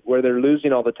Detroit where they're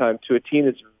losing all the time to a team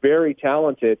that's very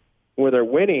talented where they're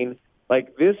winning,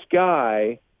 like this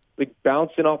guy, like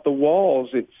bouncing off the walls,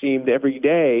 it seemed every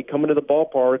day, coming to the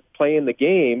ballpark, playing the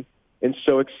game, and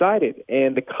so excited.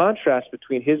 And the contrast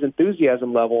between his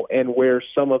enthusiasm level and where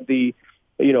some of the,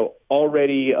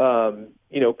 already,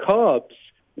 Cubs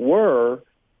was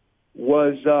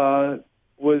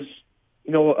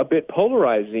a bit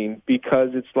polarizing, because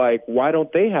it's like, why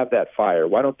don't they have that fire?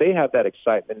 Why don't they have that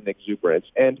excitement and exuberance?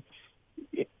 And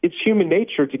it's human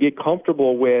nature to get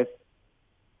comfortable with,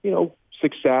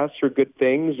 success or good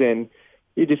things, and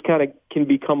you just kind of can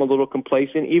become a little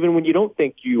complacent, even when you don't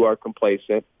think you are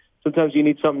complacent. Sometimes you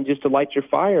need something just to light your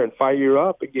fire and fire you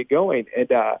up and get going. And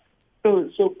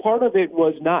so part of it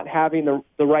was not having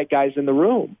the right guys in the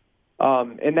room.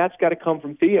 And that's got to come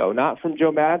from Theo, not from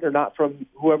Joe Maddon or not from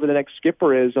whoever the next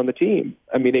skipper is on the team.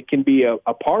 I mean, it can be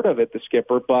a part of it, the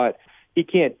skipper, but he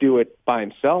can't do it by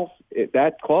himself.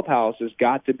 That clubhouse has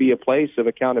got to be a place of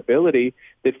accountability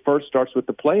that first starts with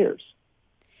the players.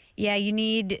 Yeah, you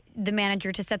need the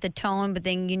manager to set the tone, but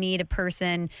then you need a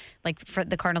person, like for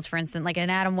the Cardinals, for instance, like an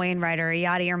Adam Wainwright or a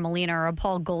Yadier Molina or a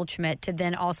Paul Goldschmidt, to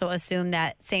then also assume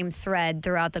that same thread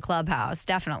throughout the clubhouse.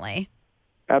 Definitely.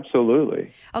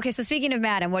 Absolutely. Okay, so speaking of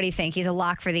Maddon, what do you think? He's a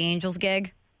lock for the Angels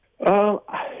gig?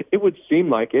 It would seem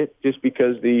like it, just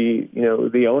because the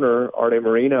owner, Arte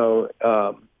Moreno,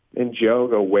 and Joe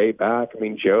go way back. I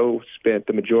mean, Joe spent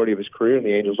the majority of his career in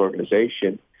the Angels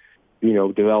organization,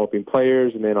 developing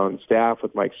players, and then on staff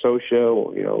with Mike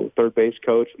Scioscia, third base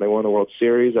coach, and they won the World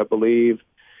Series, I believe.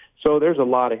 So there's a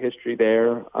lot of history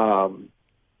there.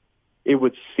 It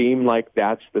would seem like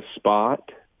that's the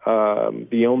spot.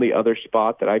 The only other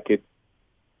spot that I could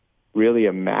really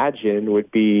imagine would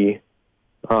be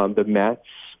the Mets,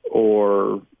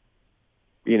 or,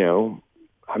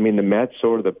 the Mets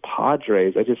or the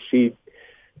Padres. I just see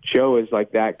Joe as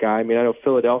like that guy. I mean, I know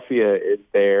Philadelphia is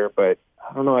there, but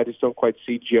I don't know. I just don't quite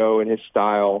see Joe and his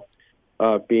style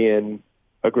being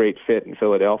a great fit in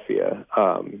Philadelphia.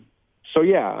 So,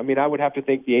 yeah, I mean, I would have to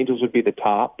think the Angels would be the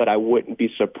top, but I wouldn't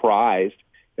be surprised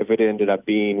if it ended up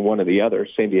being one of the others,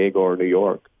 San Diego or New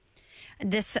York.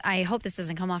 I hope this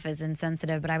doesn't come off as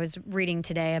insensitive, but I was reading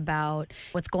today about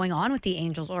what's going on with the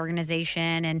Angels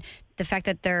organization and the fact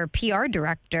that their PR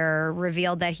director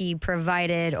revealed that he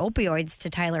provided opioids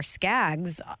to Tyler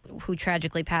Skaggs, who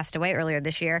tragically passed away earlier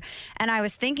this year. And I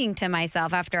was thinking to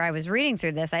myself, after I was reading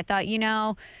through this, I thought,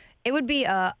 it would be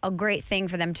a great thing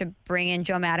for them to bring in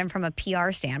Joe Maddon from a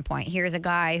PR standpoint. Here's a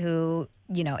guy who,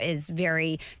 is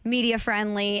very media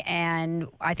friendly, and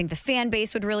I think the fan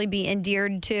base would really be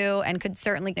endeared to and could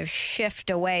certainly shift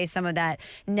away some of that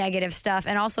negative stuff,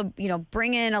 and also,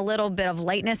 bring in a little bit of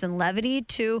lightness and levity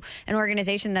to an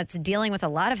organization that's dealing with a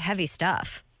lot of heavy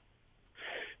stuff.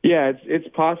 Yeah, it's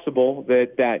possible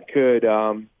that could,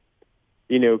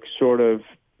 sort of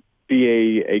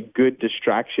be a good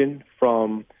distraction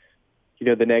from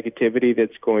the negativity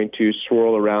that's going to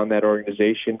swirl around that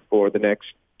organization for the next,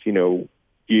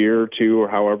 year or two, or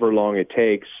however long it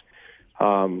takes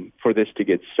for this to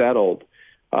get settled.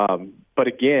 But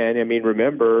again, I mean,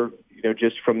 remember,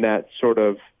 just from that sort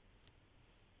of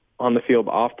on the field,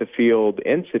 off the field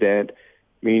incident,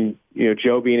 I mean,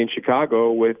 Joe being in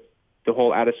Chicago with the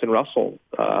whole Addison Russell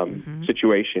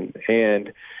situation.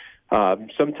 And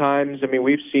sometimes, I mean,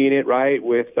 we've seen it, right,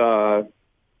 with,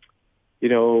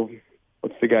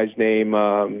 what's the guy's name?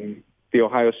 The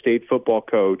Ohio State football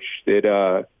coach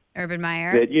that Urban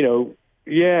Meyer.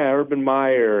 Urban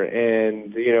Meyer,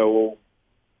 and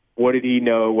what did he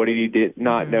know? What did he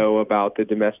not know about the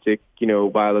domestic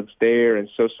violence there? And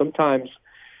so sometimes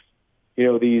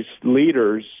these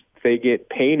leaders, they get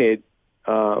painted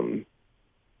one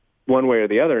way or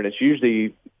the other, and it's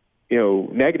usually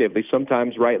negatively.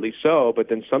 Sometimes rightly so, but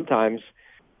then sometimes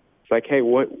it's like, hey,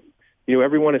 what?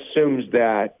 Everyone assumes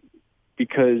that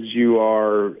because you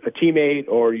are a teammate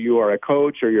or you are a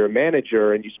coach or you're a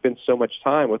manager and you spend so much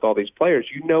time with all these players,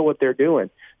 you know what they're doing.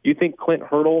 Do you think Clint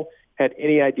Hurdle had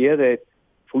any idea that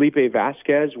Felipe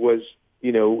Vasquez was,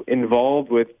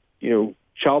 involved with,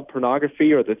 child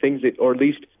pornography, or the things that, or at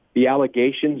least the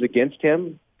allegations against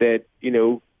him that,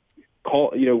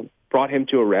 brought him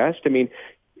to arrest? I mean,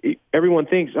 everyone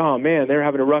thinks, oh man, they're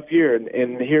having a rough year,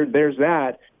 and there's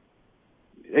that.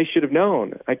 They should have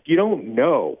known. Like, you don't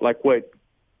know, like, what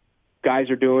guys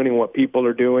are doing and what people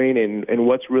are doing and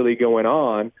what's really going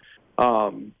on.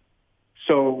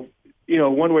 So,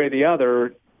 one way or the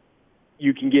other,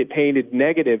 you can get painted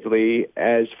negatively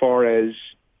as far as,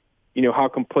 how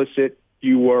complicit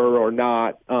you were or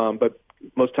not. But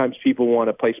most times people want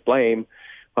to place blame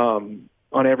on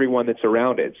everyone that's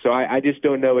around it. So I just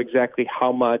don't know exactly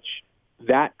how much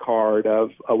that card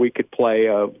of we could play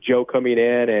of Joe coming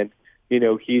in and,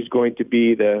 he's going to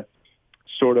be the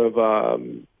sort of,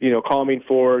 calming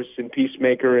force and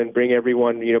peacemaker and bring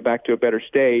everyone, back to a better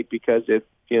state, because if,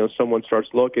 someone starts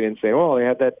looking and saying, well, they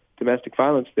had that domestic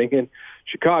violence thing in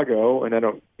Chicago, and I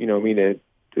don't, mean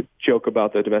to joke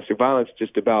about the domestic violence,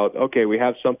 just about, okay, we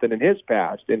have something in his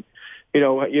past. And,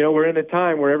 we're in a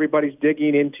time where everybody's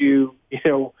digging into,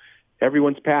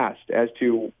 everyone's past as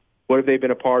to what have they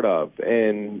been a part of.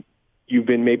 And you've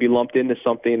been maybe lumped into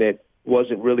something that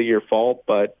wasn't really your fault,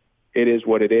 but it is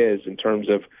what it is in terms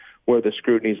of where the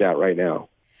scrutiny's at right now.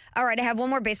 All right, I have one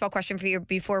more baseball question for you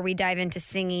before we dive into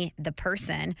Singy the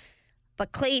person.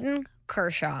 But Clayton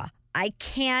Kershaw, I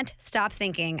can't stop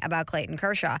thinking about Clayton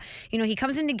Kershaw. He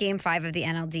comes into Game 5 of the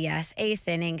NLDS, 8th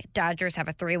inning. Dodgers have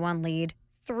a 3-1 lead.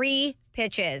 3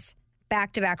 pitches,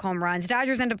 back-to-back home runs.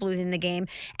 Dodgers end up losing the game.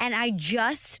 And I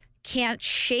just can't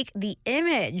shake the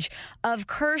image of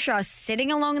Kershaw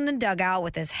sitting alone in the dugout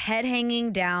with his head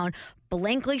hanging down,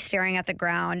 blankly staring at the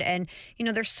ground. And,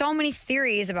 there's so many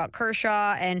theories about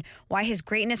Kershaw and why his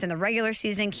greatness in the regular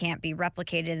season can't be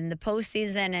replicated in the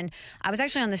postseason. And I was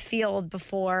actually on the field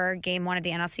before Game 1 of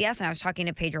the NLCS, and I was talking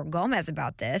to Pedro Gomez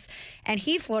about this. And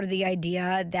he floated the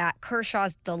idea that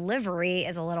Kershaw's delivery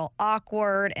is a little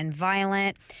awkward and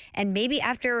violent. And maybe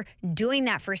after doing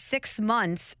that for 6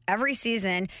 months every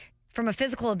season, from a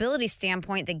physical ability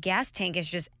standpoint, the gas tank is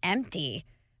just empty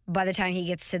by the time he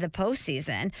gets to the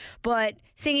postseason. But,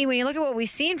 Singy, when you look at what we've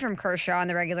seen from Kershaw in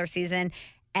the regular season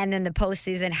and then the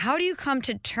postseason, how do you come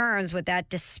to terms with that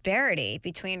disparity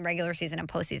between regular season and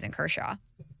postseason Kershaw?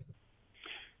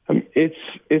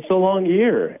 It's a long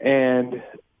year. And,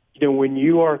 when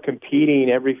you are competing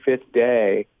every 5th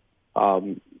day,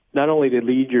 not only to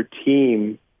lead your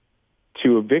team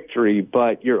to a victory,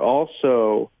 but you're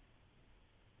also,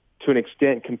 to an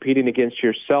extent, competing against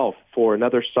yourself for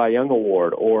another Cy Young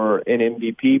Award or an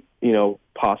MVP,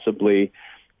 possibly.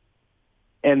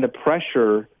 And the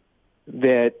pressure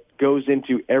that goes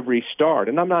into every start.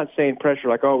 And I'm not saying pressure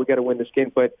like, we got to win this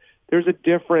game, but there's a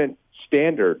different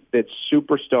standard that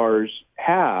superstars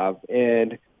have.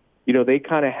 And, they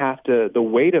kind of have to, the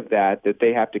weight of that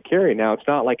they have to carry. Now, it's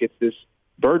not like it's this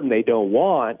burden they don't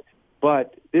want,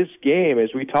 but this game, as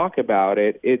we talk about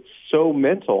it, it's so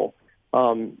mental.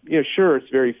 Sure, it's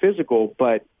very physical,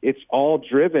 but it's all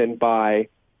driven by,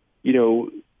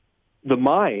 the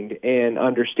mind and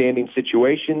understanding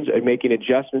situations and making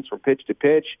adjustments from pitch to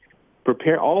pitch,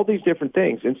 prepare all these different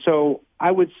things. And so I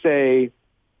would say,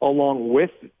 along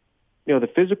with, the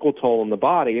physical toll on the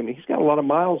body, he's got a lot of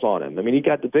miles on him. He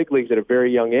got the big leagues at a very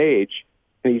young age,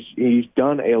 and he's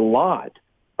done a lot,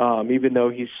 even though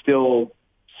he's still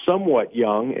somewhat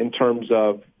young in terms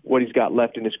of what he's got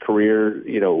left in his career,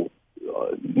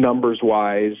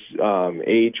 numbers-wise,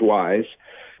 age-wise.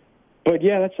 But,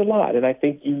 yeah, that's a lot. And I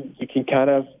think you can kind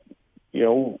of,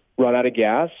 run out of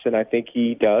gas. And I think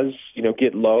he does,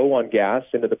 get low on gas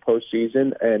into the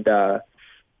postseason and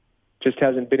just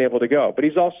hasn't been able to go. But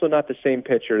he's also not the same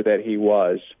pitcher that he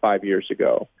was 5 years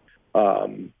ago.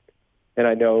 And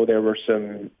I know there were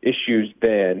some issues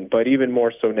then, but even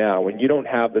more so now, when you don't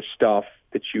have the stuff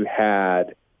that you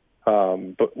had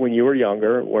but when you were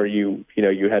younger, where you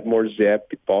had more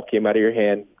zip, the ball came out of your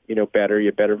hand, better, you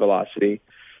had better velocity.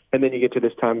 And then you get to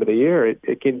this time of the year,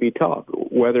 it can be tough.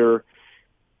 Whether,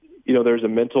 there's a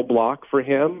mental block for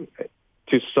him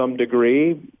to some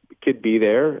degree, could be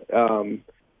there.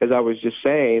 As I was just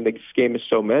saying, this game is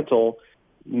so mental,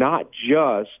 not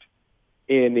just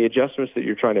in the adjustments that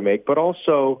you're trying to make, but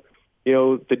also,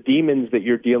 the demons that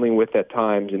you're dealing with at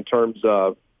times in terms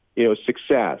of,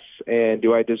 success. And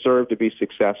do I deserve to be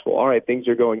successful? All right, things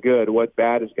are going good. What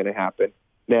bad is going to happen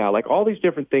now? Like all these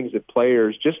different things that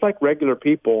players, just like regular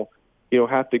people,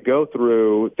 have to go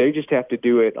through. They just have to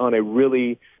do it on a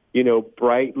really,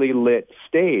 brightly lit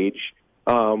stage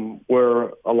where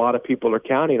a lot of people are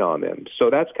counting on them. So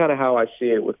that's kind of how I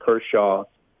see it with Kershaw.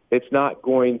 It's not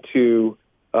going to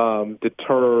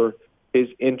deter his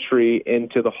entry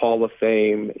into the Hall of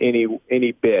Fame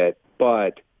any bit,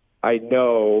 but I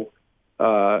know,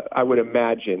 I would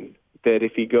imagine that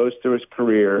if he goes through his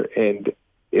career and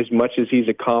as much as he's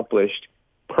accomplished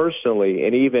personally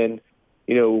and even,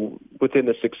 within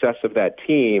the success of that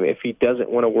team, if he doesn't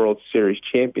win a World Series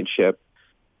championship,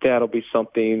 that'll be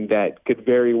something that could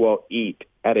very well eat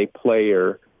at a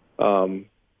player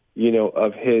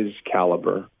of his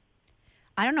caliber.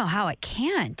 I don't know how it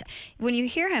can't. When you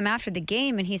hear him after the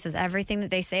game and he says everything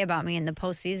that they say about me in the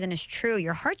postseason is true,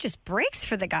 your heart just breaks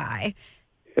for the guy.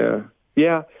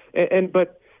 Yeah.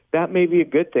 But that may be a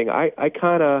good thing.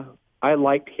 I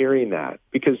liked hearing that,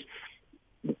 because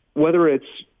whether it's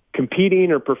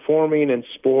competing or performing in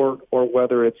sport or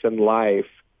whether it's in life,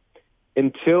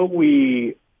 until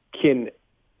we can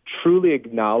truly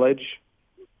acknowledge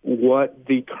what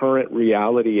the current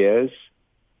reality is,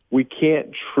 we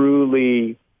can't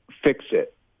truly fix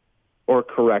it or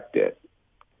correct it.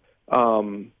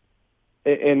 And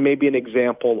maybe an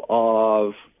example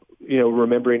of,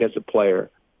 remembering as a player,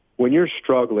 when you're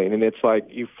struggling and it's like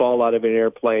you fall out of an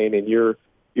airplane and you're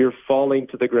falling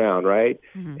to the ground, right?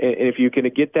 Mm-hmm. And if you can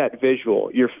get that visual,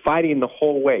 you're fighting the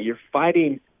whole way. You're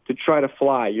fighting to try to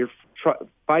fly. You're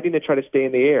fighting to try to stay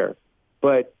in the air,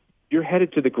 but you're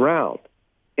headed to the ground.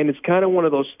 And it's kind of one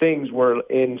of those things where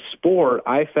in sport,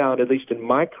 I found, at least in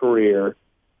my career,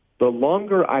 the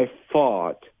longer I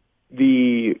fought,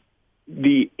 the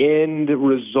end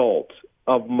result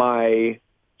of my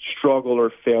struggle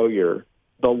or failure,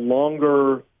 the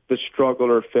longer the struggle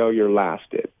or failure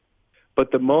lasted.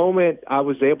 But the moment I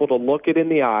was able to look it in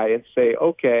the eye and say,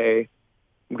 okay,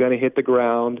 I'm going to hit the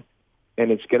ground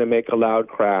and it's going to make a loud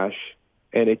crash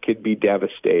and it could be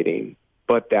devastating,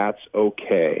 but that's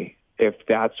okay. If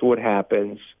that's what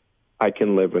happens, I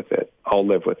can live with it. I'll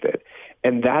live with it.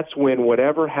 And that's when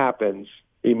whatever happens,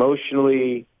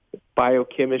 emotionally,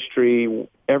 biochemistry,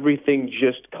 everything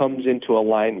just comes into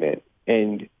alignment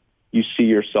and you see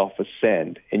yourself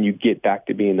ascend and you get back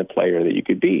to being the player that you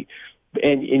could be.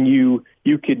 And you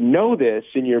could know this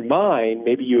in your mind.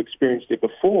 Maybe you experienced it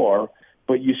before,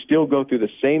 but you still go through the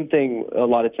same thing a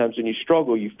lot of times when you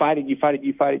struggle. You fight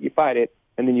it.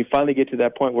 And then you finally get to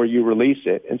that point where you release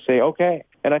it and say, okay.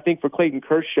 And I think for Clayton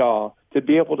Kershaw to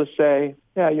be able to say,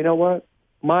 yeah, you know what?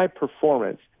 My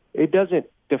performance, it doesn't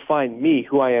define me,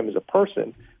 who I am as a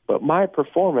person, but my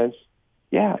performance,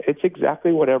 yeah, it's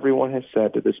exactly what everyone has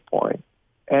said to this point.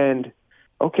 And,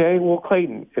 okay, well,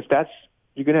 Clayton, if that's,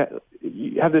 you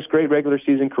have this great regular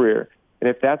season career, and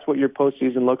if that's what your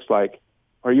postseason looks like,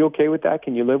 are you okay with that?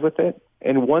 Can you live with it?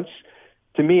 And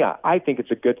to me, I think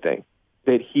it's a good thing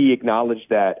that he acknowledged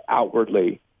that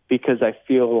outwardly, because I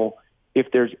feel if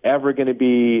there's ever going to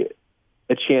be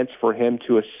a chance for him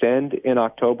to ascend in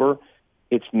October,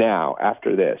 it's now,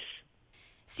 after this.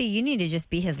 See, you need to just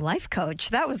be his life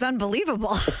coach. That was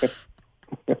unbelievable.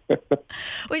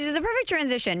 Which is a perfect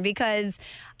transition, because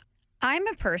I'm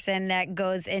a person that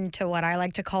goes into what I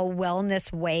like to call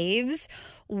wellness waves,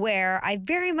 where I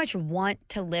very much want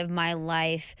to live my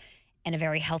life in a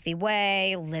very healthy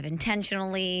way, live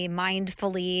intentionally,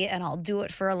 mindfully, and I'll do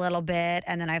it for a little bit,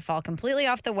 and then I fall completely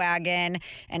off the wagon,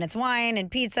 and it's wine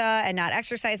and pizza and not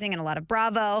exercising and a lot of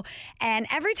Bravo. And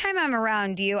every time I'm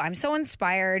around you, I'm so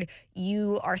inspired.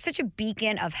 You are such a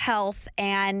beacon of health,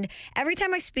 and every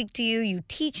time I speak to you, you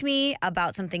teach me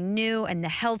about something new in the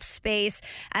health space,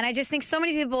 and I just think so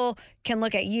many people can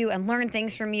look at you and learn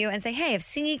things from you and say, hey, if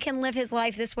Singy can live his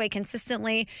life this way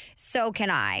consistently, so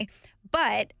can I.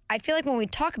 But I feel like when we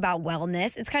talk about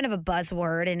wellness, it's kind of a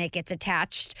buzzword and it gets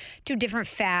attached to different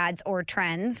fads or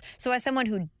trends. So as someone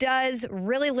who does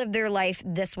really live their life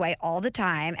this way all the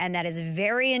time, and that is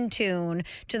very in tune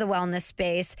to the wellness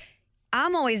space,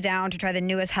 I'm always down to try the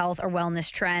newest health or wellness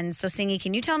trends. So Singy,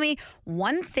 can you tell me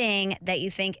one thing that you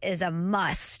think is a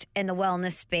must in the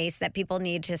wellness space that people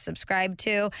need to subscribe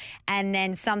to, and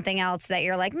then something else that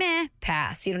you're like, meh,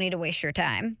 pass. You don't need to waste your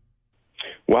time.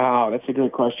 Wow, that's a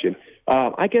good question.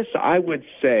 I guess I would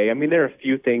say, there are a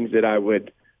few things that I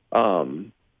would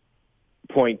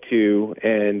point to,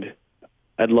 and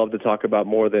I'd love to talk about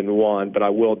more than one, but I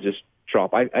will just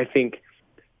drop. I think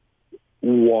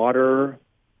water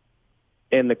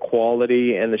and the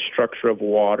quality and the structure of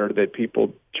water that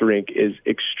people drink is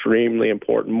extremely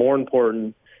important, more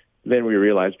important than we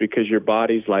realize, because your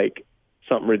body's like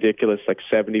something ridiculous, like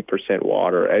 70%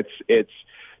 water. It's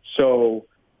so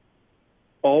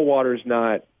all water is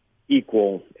not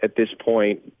equal at this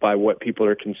point by what people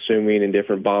are consuming in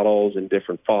different bottles and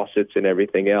different faucets and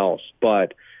everything else.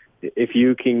 But if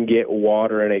you can get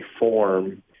water in a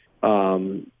form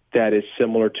that is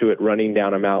similar to it running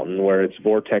down a mountain, where it's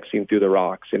vortexing through the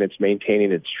rocks and it's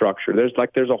maintaining its structure,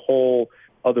 there's a whole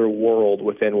other world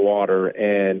within water,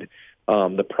 and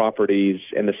the properties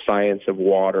and the science of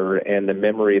water and the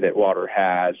memory that water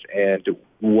has, and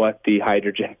what the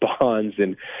hydrogen bonds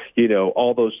and,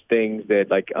 all those things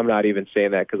that, I'm not even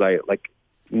saying that because I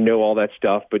know all that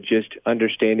stuff, but just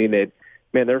understanding that,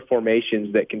 man, there are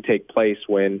formations that can take place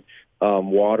when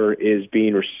water is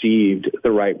being received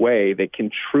the right way, that can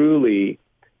truly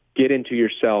get into your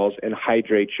cells and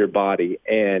hydrate your body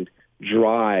and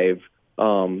drive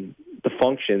the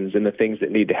functions and the things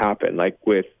that need to happen, like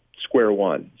with Square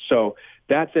One. So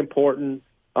that's important.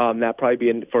 That probably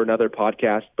be for another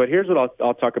podcast. But here's what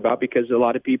I'll talk about, because a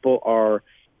lot of people are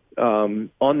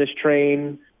on this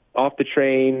train, off the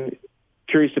train,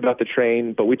 curious about the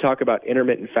train, but we talk about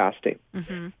intermittent fasting,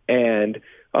 and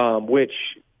which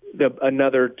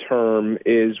another term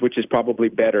is, which is probably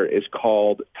better, is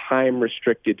called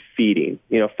time-restricted feeding.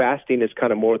 You know, fasting is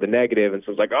kind of more the negative, and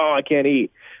so it's like, oh, I can't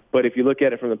eat. But if you look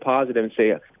at it from the positive and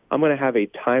say, I'm going to have a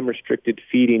time-restricted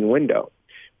feeding window,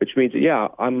 which means that, yeah,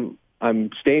 I'm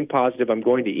staying positive, I'm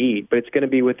going to eat, but it's going to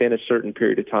be within a certain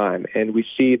period of time. And we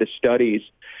see the studies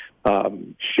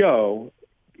show,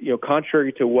 you know,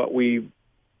 contrary to what we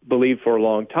believed for a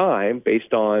long time,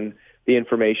 based on the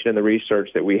information and the research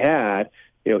that we had,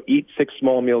 you know, eat 6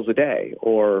 small meals a day,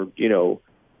 or, you know,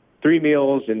 3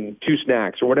 meals and 2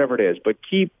 snacks, or whatever it is, but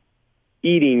keep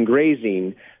eating,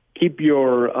 grazing, keep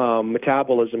your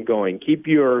metabolism going, keep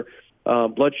your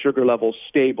blood sugar levels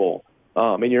stable,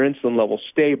 and your insulin levels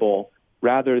stable,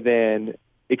 rather than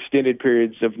extended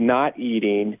periods of not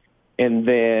eating and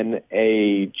then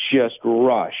a just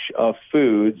rush of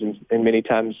foods, and many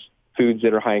times foods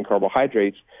that are high in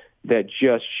carbohydrates, that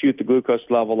just shoot the glucose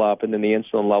level up and then the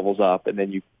insulin levels up, and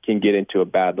then you can get into a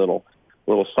bad little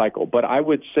cycle. But I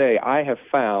would say I have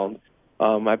found,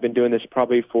 I've been doing this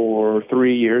probably for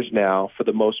 3 years now, for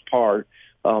the most part,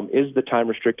 is the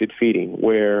time-restricted feeding,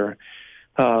 where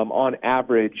on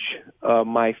average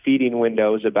my feeding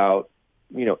window is about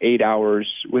 8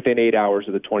 hours, within 8 hours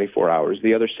of the 24 hours.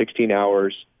 The other 16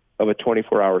 hours of a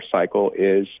 24-hour cycle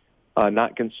is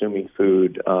not consuming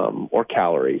food or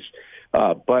calories.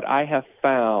 But I have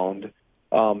found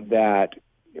that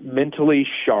mentally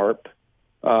sharp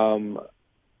by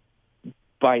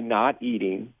not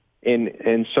eating,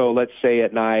 and so let's say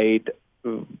at night,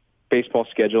 baseball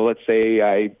schedule, let's say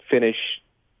I finish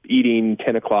eating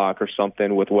 10 o'clock or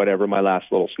something with whatever my last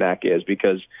little snack is,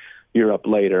 because you're up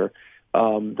later.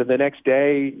 Then the next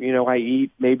day, I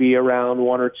eat maybe around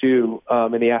 1 or 2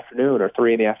 in the afternoon, or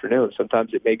 3 in the afternoon.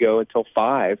 Sometimes it may go until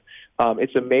 5.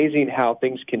 It's amazing how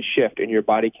things can shift and your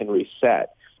body can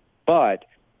reset. But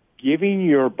giving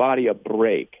your body a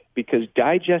break, because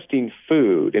digesting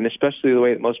food, and especially the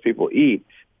way that most people eat,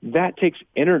 that takes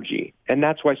energy. And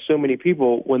that's why so many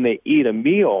people, when they eat a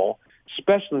meal,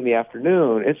 especially in the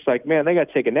afternoon, it's like, man, they got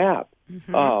to take a nap.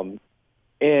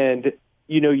 And,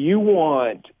 you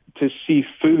want to see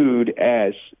food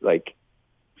as like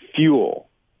fuel,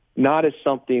 not as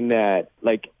something that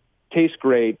like tastes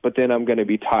great, but then I'm going to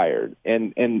be tired.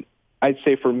 And I'd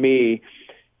say for me,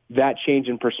 that change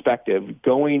in perspective,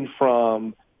 going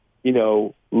from,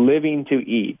 living to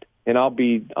eat, and I'll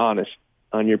be honest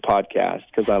on your podcast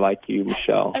because I like you,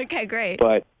 Michelle. Okay, great.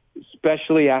 But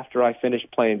especially after I finished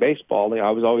playing baseball,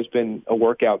 I was always been a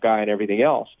workout guy and everything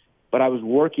else, but I was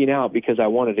working out because I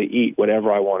wanted to eat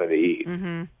whatever I wanted to eat.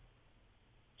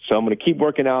 So I'm going to keep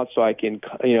working out so I can,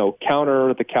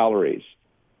 counter the calories.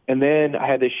 And then I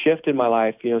had this shift in my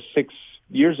life, 6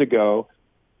 years ago,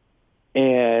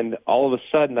 and all of a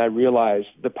sudden I realized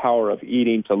the power of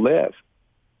eating to live.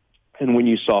 And when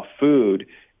you saw food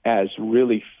as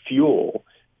really fuel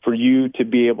for you to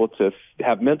be able to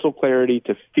have mental clarity,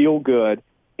 to feel good,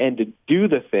 and to do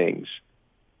the things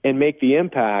and make the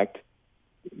impact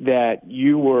that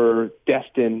you were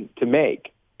destined to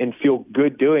make, and feel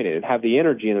good doing it, and have the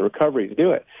energy and the recovery to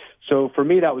do it. So for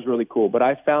me, that was really cool. But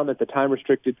I found that the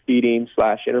time-restricted feeding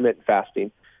 / intermittent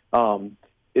fasting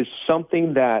is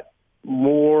something that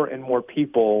more and more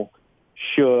people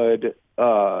should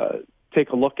take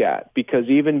a look at, because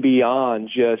even beyond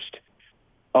just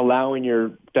allowing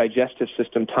your digestive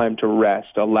system time to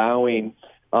rest, allowing,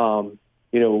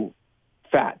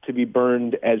 fat to be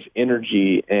burned as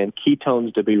energy, and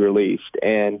ketones to be released,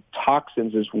 and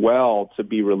toxins as well to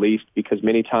be released, because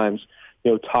many times,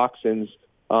 toxins,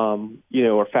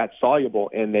 are fat soluble,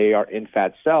 and they are in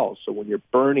fat cells. So when you're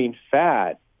burning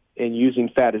fat and using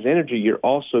fat as energy, you're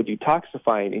also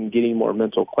detoxifying and getting more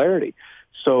mental clarity.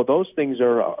 So those things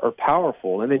are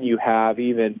powerful. And then you have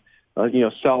even,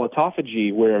 cell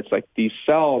autophagy, where it's like these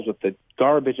cells with the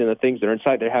garbage and the things that are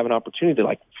inside, they have an opportunity to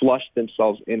like flush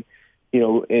themselves in,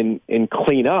 and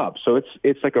clean up. So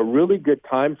it's like a really good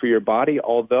time for your body,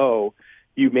 although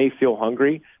you may feel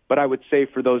hungry. But I would say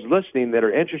for those listening that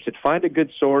are interested, find a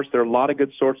good source. There are a lot of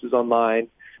good sources online.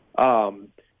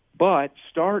 But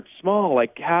start small,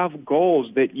 like have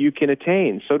goals that you can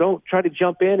attain. So don't try to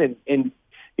jump in and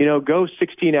go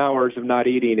 16 hours of not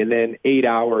eating and then 8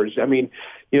 hours. I mean,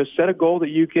 set a goal that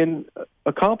you can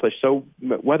accomplish. So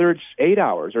whether it's 8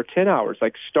 hours or 10 hours,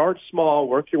 like start small,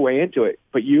 work your way into it,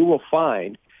 but you will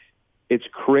find it's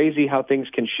crazy how things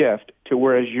can shift to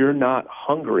whereas you're not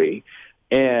hungry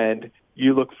and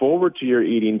you look forward to your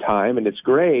eating time and it's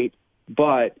great,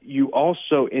 but you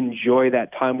also enjoy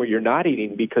that time where you're not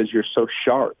eating because you're so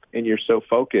sharp and you're so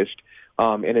focused.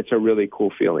 And it's a really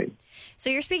cool feeling. So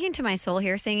you're speaking to my soul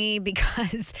here, Singy,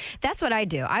 because that's what I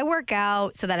do. I work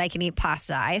out so that I can eat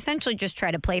pasta. I essentially just try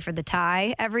to play for the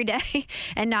tie every day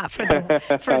and not for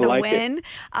the like win.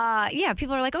 Yeah,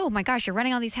 people are like, oh my gosh, you're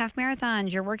running all these half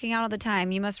marathons. You're working out all the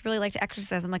time. You must really like to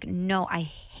exercise. I'm like, no, I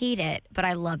hate it, but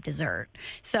I love dessert.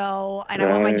 So, and I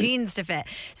want my jeans to fit.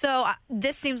 So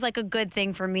this seems like a good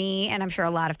thing for me. And I'm sure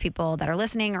a lot of people that are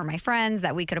listening or my friends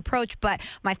that we could approach. But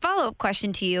my follow-up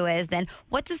question to you is then,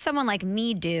 what does someone like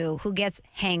me do who gets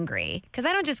hangry? Because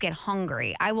I don't just get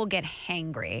hungry, I will get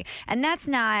hangry. And that's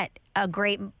not a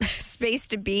great space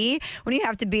to be when you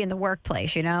have to be in the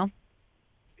workplace,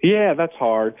 Yeah, that's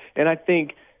hard. And I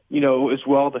think, as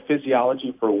well, the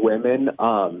physiology for women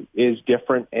is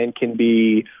different and can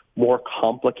be more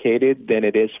complicated than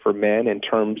it is for men in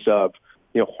terms of,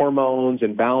 hormones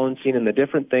and balancing and the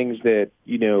different things that,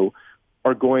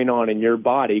 are going on in your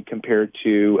body compared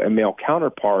to a male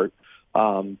counterpart.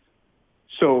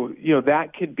 So,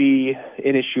 that could be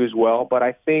an issue as well. But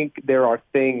I think there are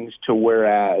things to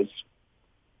whereas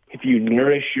if you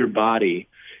nourish your body,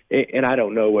 and I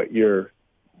don't know what your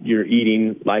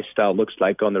eating lifestyle looks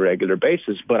like on the regular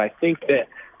basis, but I think that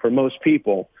for most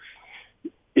people,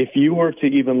 if you were to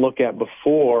even look at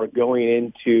before going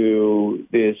into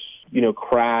this,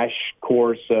 crash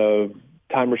course of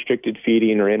time-restricted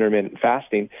feeding or intermittent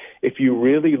fasting, if you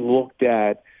really looked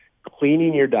at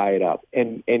cleaning your diet up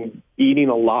and eating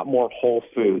a lot more whole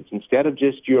foods instead of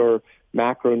just your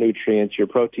macronutrients, your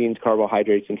proteins,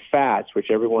 carbohydrates, and fats, which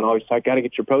everyone always talks, got to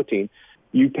get your protein.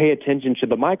 You pay attention to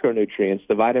the micronutrients,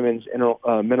 the vitamins,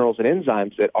 minerals, and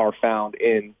enzymes that are found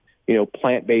in,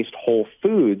 plant-based whole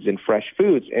foods and fresh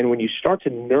foods. And when you start to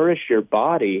nourish your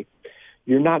body,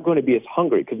 you're not going to be as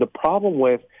hungry. Because the problem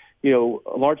with,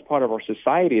 a large part of our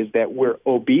society is that we're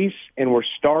obese and we're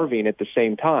starving at the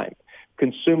same time,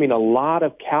 consuming a lot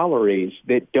of calories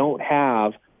that don't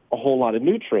have a whole lot of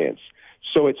nutrients.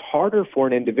 So it's harder for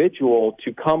an individual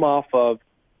to come off of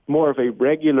more of a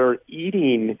regular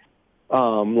eating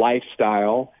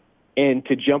lifestyle and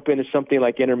to jump into something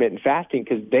like intermittent fasting,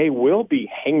 because they will be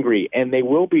hangry and they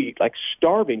will be like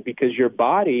starving because your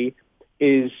body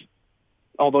is,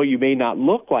 although you may not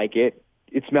look like it,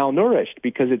 it's malnourished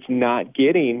because it's not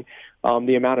getting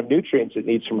the amount of nutrients it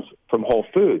needs from whole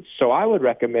foods. So I would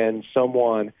recommend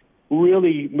someone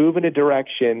really move in a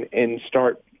direction and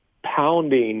start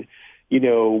pounding,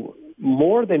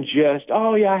 more than just,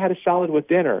 oh yeah, I had a salad with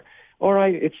dinner. All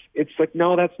right, it's like,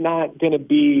 no, that's not going to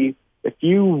be, if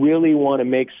you really want to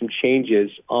make some changes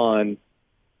on,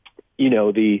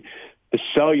 the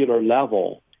cellular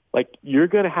level, like you're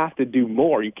going to have to do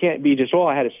more. You can't be just, oh,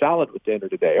 I had a salad with dinner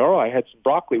today, or oh, I had some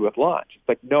broccoli with lunch. It's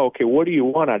like, no, okay, what do you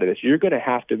want out of this? You're going to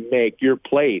have to make your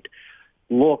plate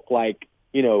look like,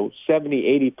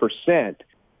 70-80%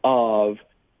 of,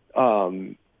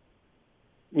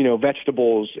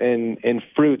 vegetables and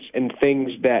fruits and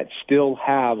things that still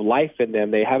have life in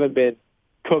them. They haven't been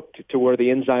cooked to where the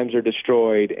enzymes are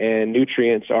destroyed and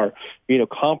nutrients are,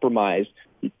 compromised.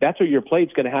 That's what your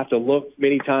plate's going to have to look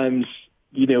many times,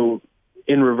 in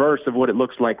reverse of what it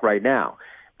looks like right now.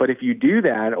 But if you do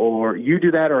that,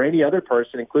 or any other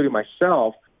person, including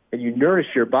myself, and you nourish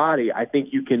your body, I think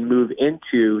you can move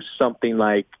into something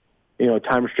like,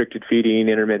 time-restricted feeding,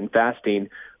 intermittent fasting,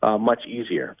 much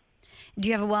easier. Do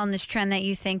you have a wellness trend that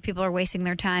you think people are wasting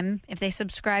their time if they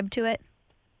subscribe to it?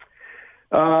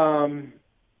 I'm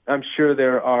sure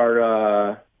there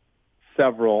are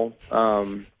several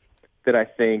that I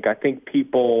think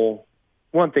people,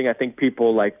 one thing I think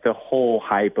people like the whole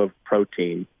hype of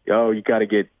protein. Oh, you got to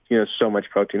get, so much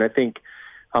protein. I think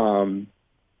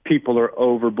people are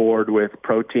overboard with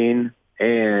protein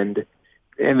and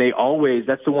they always,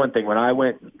 that's the one thing when I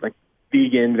went like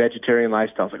vegan, vegetarian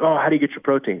lifestyle, it's like, oh, how do you get your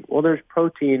protein? Well, there's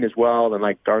protein as well and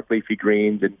like dark leafy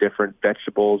greens and different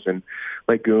vegetables and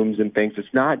legumes and things. It's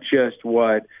not just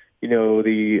what,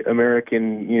 the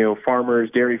American, farmers,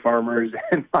 dairy farmers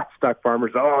and livestock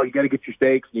farmers, oh, you got to get your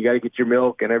steaks and you got to get your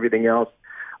milk and everything else.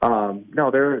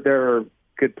 No, there are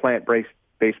good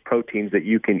plant-based proteins that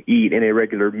you can eat in a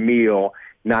regular meal,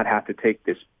 not have to take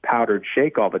this powdered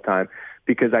shake all the time.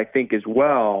 Because I think as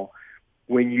well,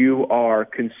 when you are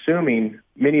consuming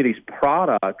many of these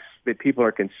products that people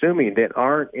are consuming that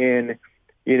aren't in,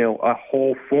 a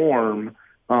whole form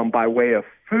by way of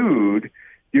food,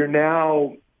 you're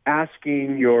now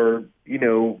asking your,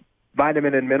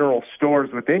 vitamin and mineral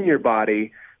stores within your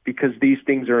body, because these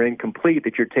things are incomplete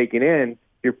that you're taking in,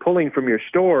 you're pulling from your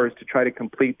stores to try to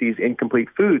complete these incomplete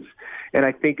foods. And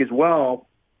I think as well,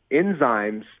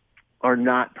 enzymes are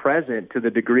not present to the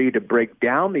degree to break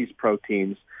down these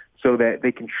proteins so that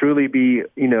they can truly be,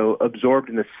 absorbed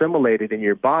and assimilated in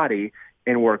your body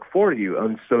and work for you.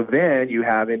 And so then you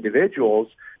have individuals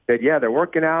that, they're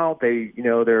working out,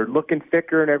 they're looking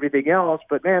thicker and everything else,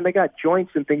 but man, they got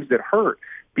joints and things that hurt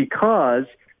because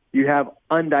you have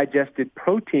undigested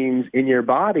proteins in your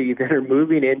body that are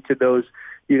moving into those,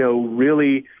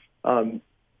 really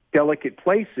delicate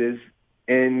places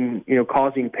and,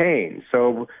 causing pain.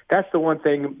 So that's the one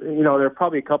thing, there are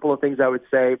probably a couple of things I would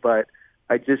say, but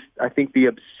I think the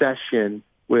obsession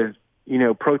with,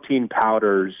 protein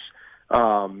powders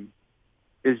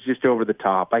is just over the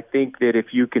top. I think that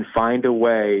if you can find a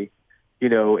way,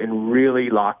 and really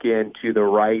lock into the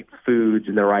right foods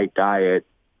and the right diet,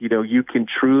 you can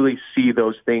truly see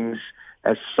those things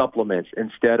as supplements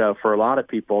instead of, for a lot of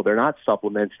people, they're not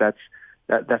supplements. That's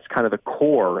kind of the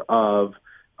core of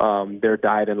their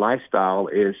diet and lifestyle,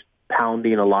 is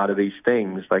pounding a lot of these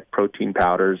things like protein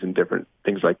powders and different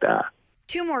things like that.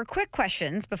 2 more quick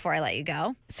questions before I let you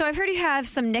go. So I've heard you have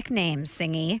some nicknames,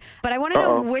 Singy, but I want to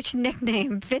know which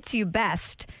nickname fits you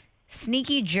best,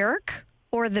 Sneaky Jerk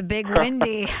or the Big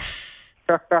Windy?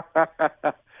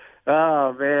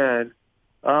 Oh, man.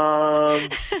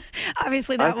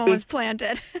 Obviously that one was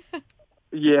planted.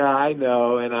 Yeah, I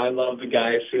know, and I love the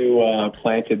guys who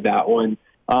planted that one.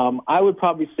 I would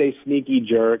probably say Sneaky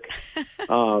Jerk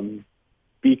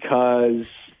because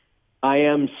I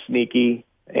am sneaky,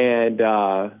 and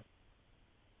I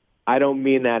don't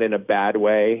mean that in a bad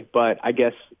way, but I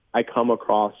guess I come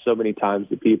across so many times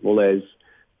to people as,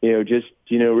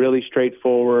 really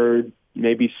straightforward,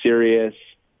 maybe serious,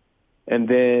 and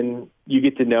then you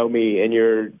get to know me and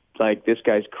you're like, this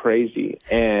guy's crazy.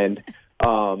 And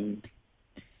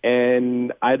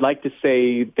and I'd like to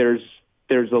say there's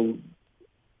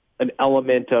an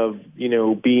element of,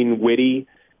 being witty.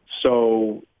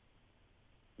 So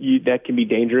that can be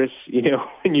dangerous,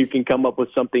 and you can come up with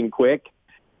something quick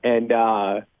and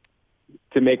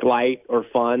to make light or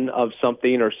fun of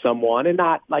something or someone, and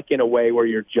not like in a way where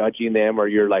you're judging them or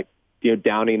you're like,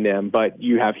 downing them, but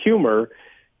you have humor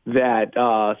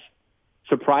that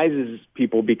surprises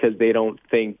people because they don't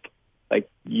think like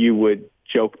you would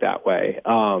joke that way.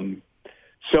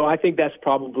 So I think that's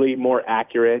probably more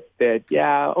accurate. That,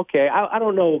 I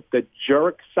don't know the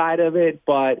jerk side of it,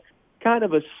 but kind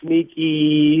of a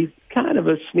sneaky,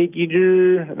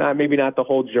 maybe not the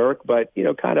whole jerk, but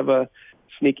kind of a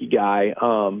sneaky guy.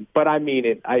 But I mean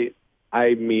it. I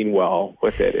mean well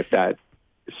with it, if that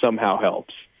somehow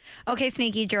helps. Okay,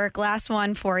 Sneaky Jerk, last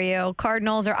one for you.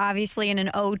 Cardinals are obviously in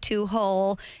an 0-2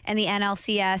 hole in the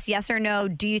NLCS. Yes or no,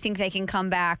 do you think they can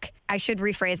come back? I should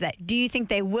rephrase that. Do you think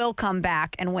they will come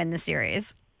back and win the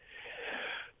series?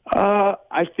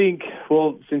 I think,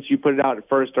 since you put it out at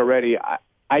first already,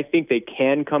 I think they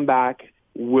can come back.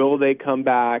 Will they come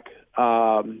back?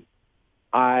 I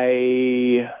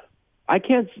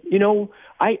can't,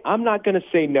 I'm not going to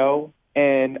say no.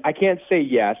 And I can't say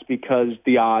yes because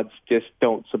the odds just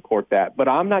don't support that. But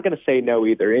I'm not going to say no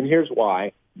either. And here's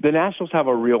why. The Nationals have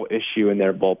a real issue in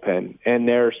their bullpen, and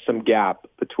there's some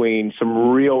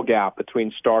real gap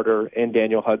between starter and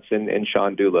Daniel Hudson and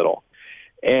Sean Doolittle.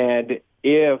 And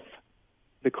if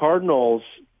the Cardinals,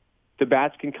 the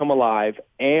bats can come alive,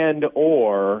 and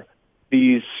or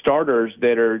these starters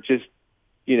that are just,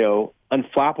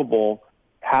 unflappable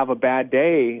have a bad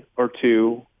day or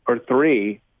 2 or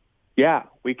 3,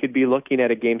 we could be looking at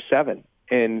a Game 7,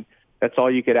 and that's all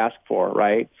you could ask for,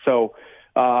 right? So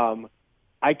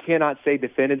I cannot say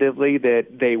definitively that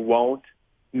they won't,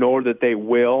 nor that they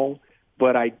will,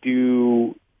 but I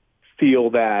do feel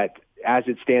that as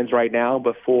it stands right now,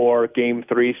 before Game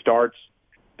 3 starts,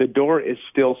 the door is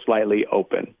still slightly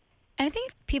open. And I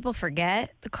think people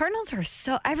forget, the Cardinals are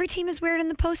every team is weird in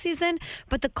the postseason,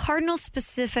 but the Cardinals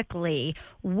specifically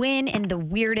win in the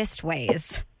weirdest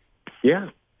ways. Yeah.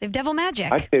 They have devil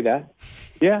magic. I'd say that.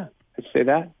 Yeah, I'd say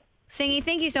that. Singy,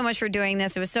 thank you so much for doing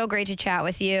this. It was so great to chat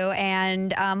with you.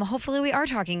 And hopefully we are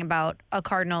talking about a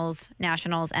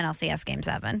Cardinals-Nationals NLCS Game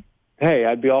 7. Hey,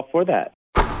 I'd be all for that.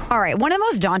 All right, one of the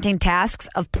most daunting tasks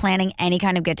of planning any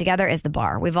kind of get-together is the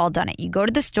bar. We've all done it. You go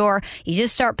to the store, you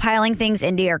just start piling things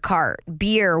into your cart.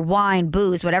 Beer, wine,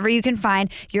 booze, whatever you can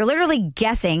find. You're literally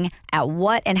guessing at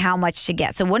what and how much to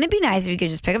get. So wouldn't it be nice if you could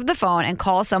just pick up the phone and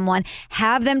call someone,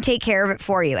 have them take care of it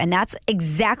for you? And that's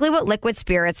exactly what Liquid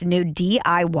Spirit's new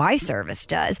DIY service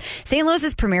does. St.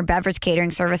 Louis's premier beverage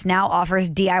catering service now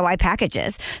offers DIY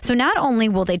packages. So not only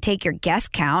will they take your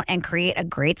guest count and create a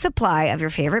great supply of your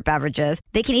favorite beverages,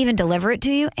 they can even deliver it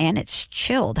to you and it's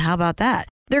chilled. How about that?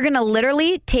 They're going to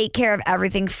literally take care of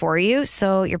everything for you.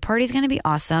 So your party's going to be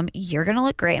awesome. You're going to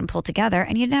look great and pull together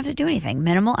and you didn't have to do anything.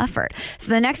 Minimal effort.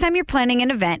 So the next time you're planning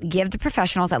an event, give the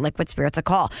professionals at Liquid Spirits a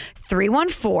call.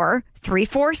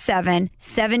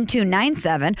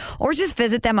 314-347-7297 or just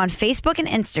visit them on Facebook and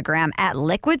Instagram at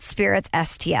Liquid Spirits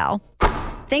STL.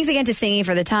 Thanks again to Singy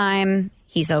for the time.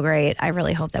 He's so great. I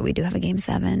really hope that we do have a Game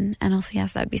 7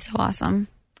 NLCS. That would be so awesome.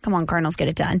 Come on, Cardinals, get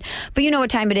it done. But you know what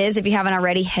time it is. If you haven't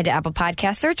already, head to Apple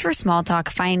Podcasts, search for Small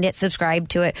Talk, find it, subscribe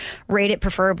to it, rate it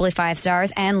preferably 5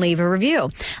 stars, and leave a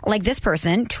review. Like this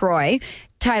person, Troy,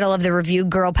 title of the review,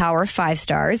 Girl Power, 5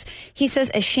 stars. He says,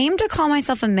 ashamed to call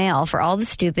myself a male for all the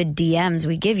stupid DMs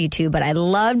we give you two, but I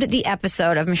loved the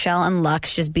episode of Michelle and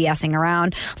Lux just BSing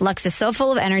around. Lux is so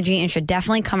full of energy and should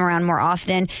definitely come around more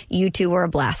often. You two were a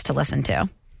blast to listen to.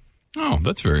 Oh,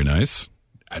 that's very nice.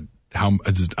 I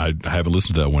haven't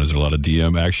listened to that one. Is there a lot of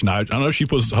DM action? I don't know if she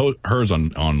posts hers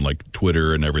on like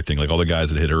Twitter and everything. Like all the guys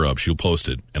that hit her up, she'll post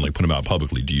it and like put them out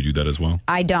publicly. Do you do that as well?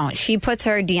 I don't. She puts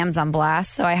her DMs on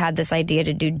blast. So I had this idea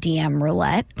to do DM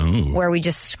roulette, where we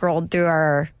just scrolled through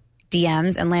our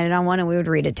DMs and landed on one and we would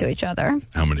read it to each other.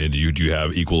 How many do you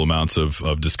have equal amounts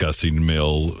of disgusting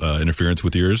male interference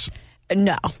with yours?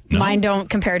 No, mine don't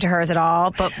compare to hers at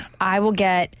all. But I will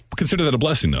get. Consider that a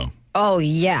blessing, though. Oh,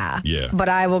 yeah. Yeah. But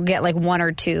I will get like 1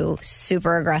 or 2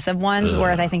 super aggressive ones,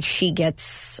 whereas I think she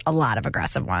gets a lot of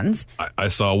aggressive ones. I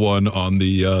saw one on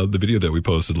the video that we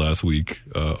posted last week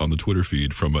on the Twitter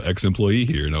feed from an ex-employee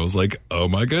here, and I was like, oh,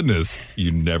 my goodness,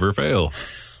 you never fail.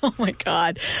 Oh, my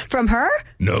God. From her?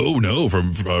 No,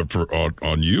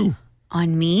 on you.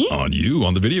 On me? On you,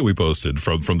 on the video we posted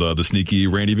from the sneaky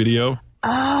Randy video.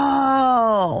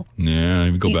 Oh. Yeah,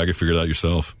 you go back and figure it out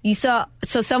yourself. You saw,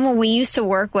 so someone we used to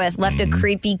work with left a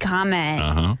creepy comment.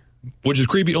 Uh-huh. Which is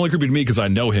creepy, only creepy to me because I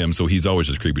know him, so he's always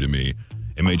just creepy to me.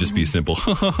 It may just be simple,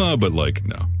 but like,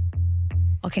 no.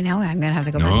 Okay, now I'm going to have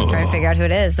to go back and try to figure out who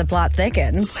it is. The plot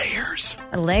thickens.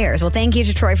 Layers. Well, thank you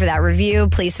to Troy for that review.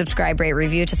 Please subscribe, rate,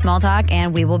 review to Small Talk,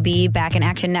 and we will be back in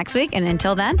action next week. And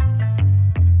until then,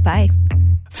 bye.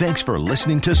 Thanks for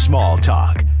listening to Small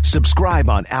Talk. Subscribe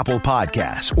on Apple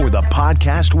Podcasts or the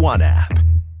Podcast One app.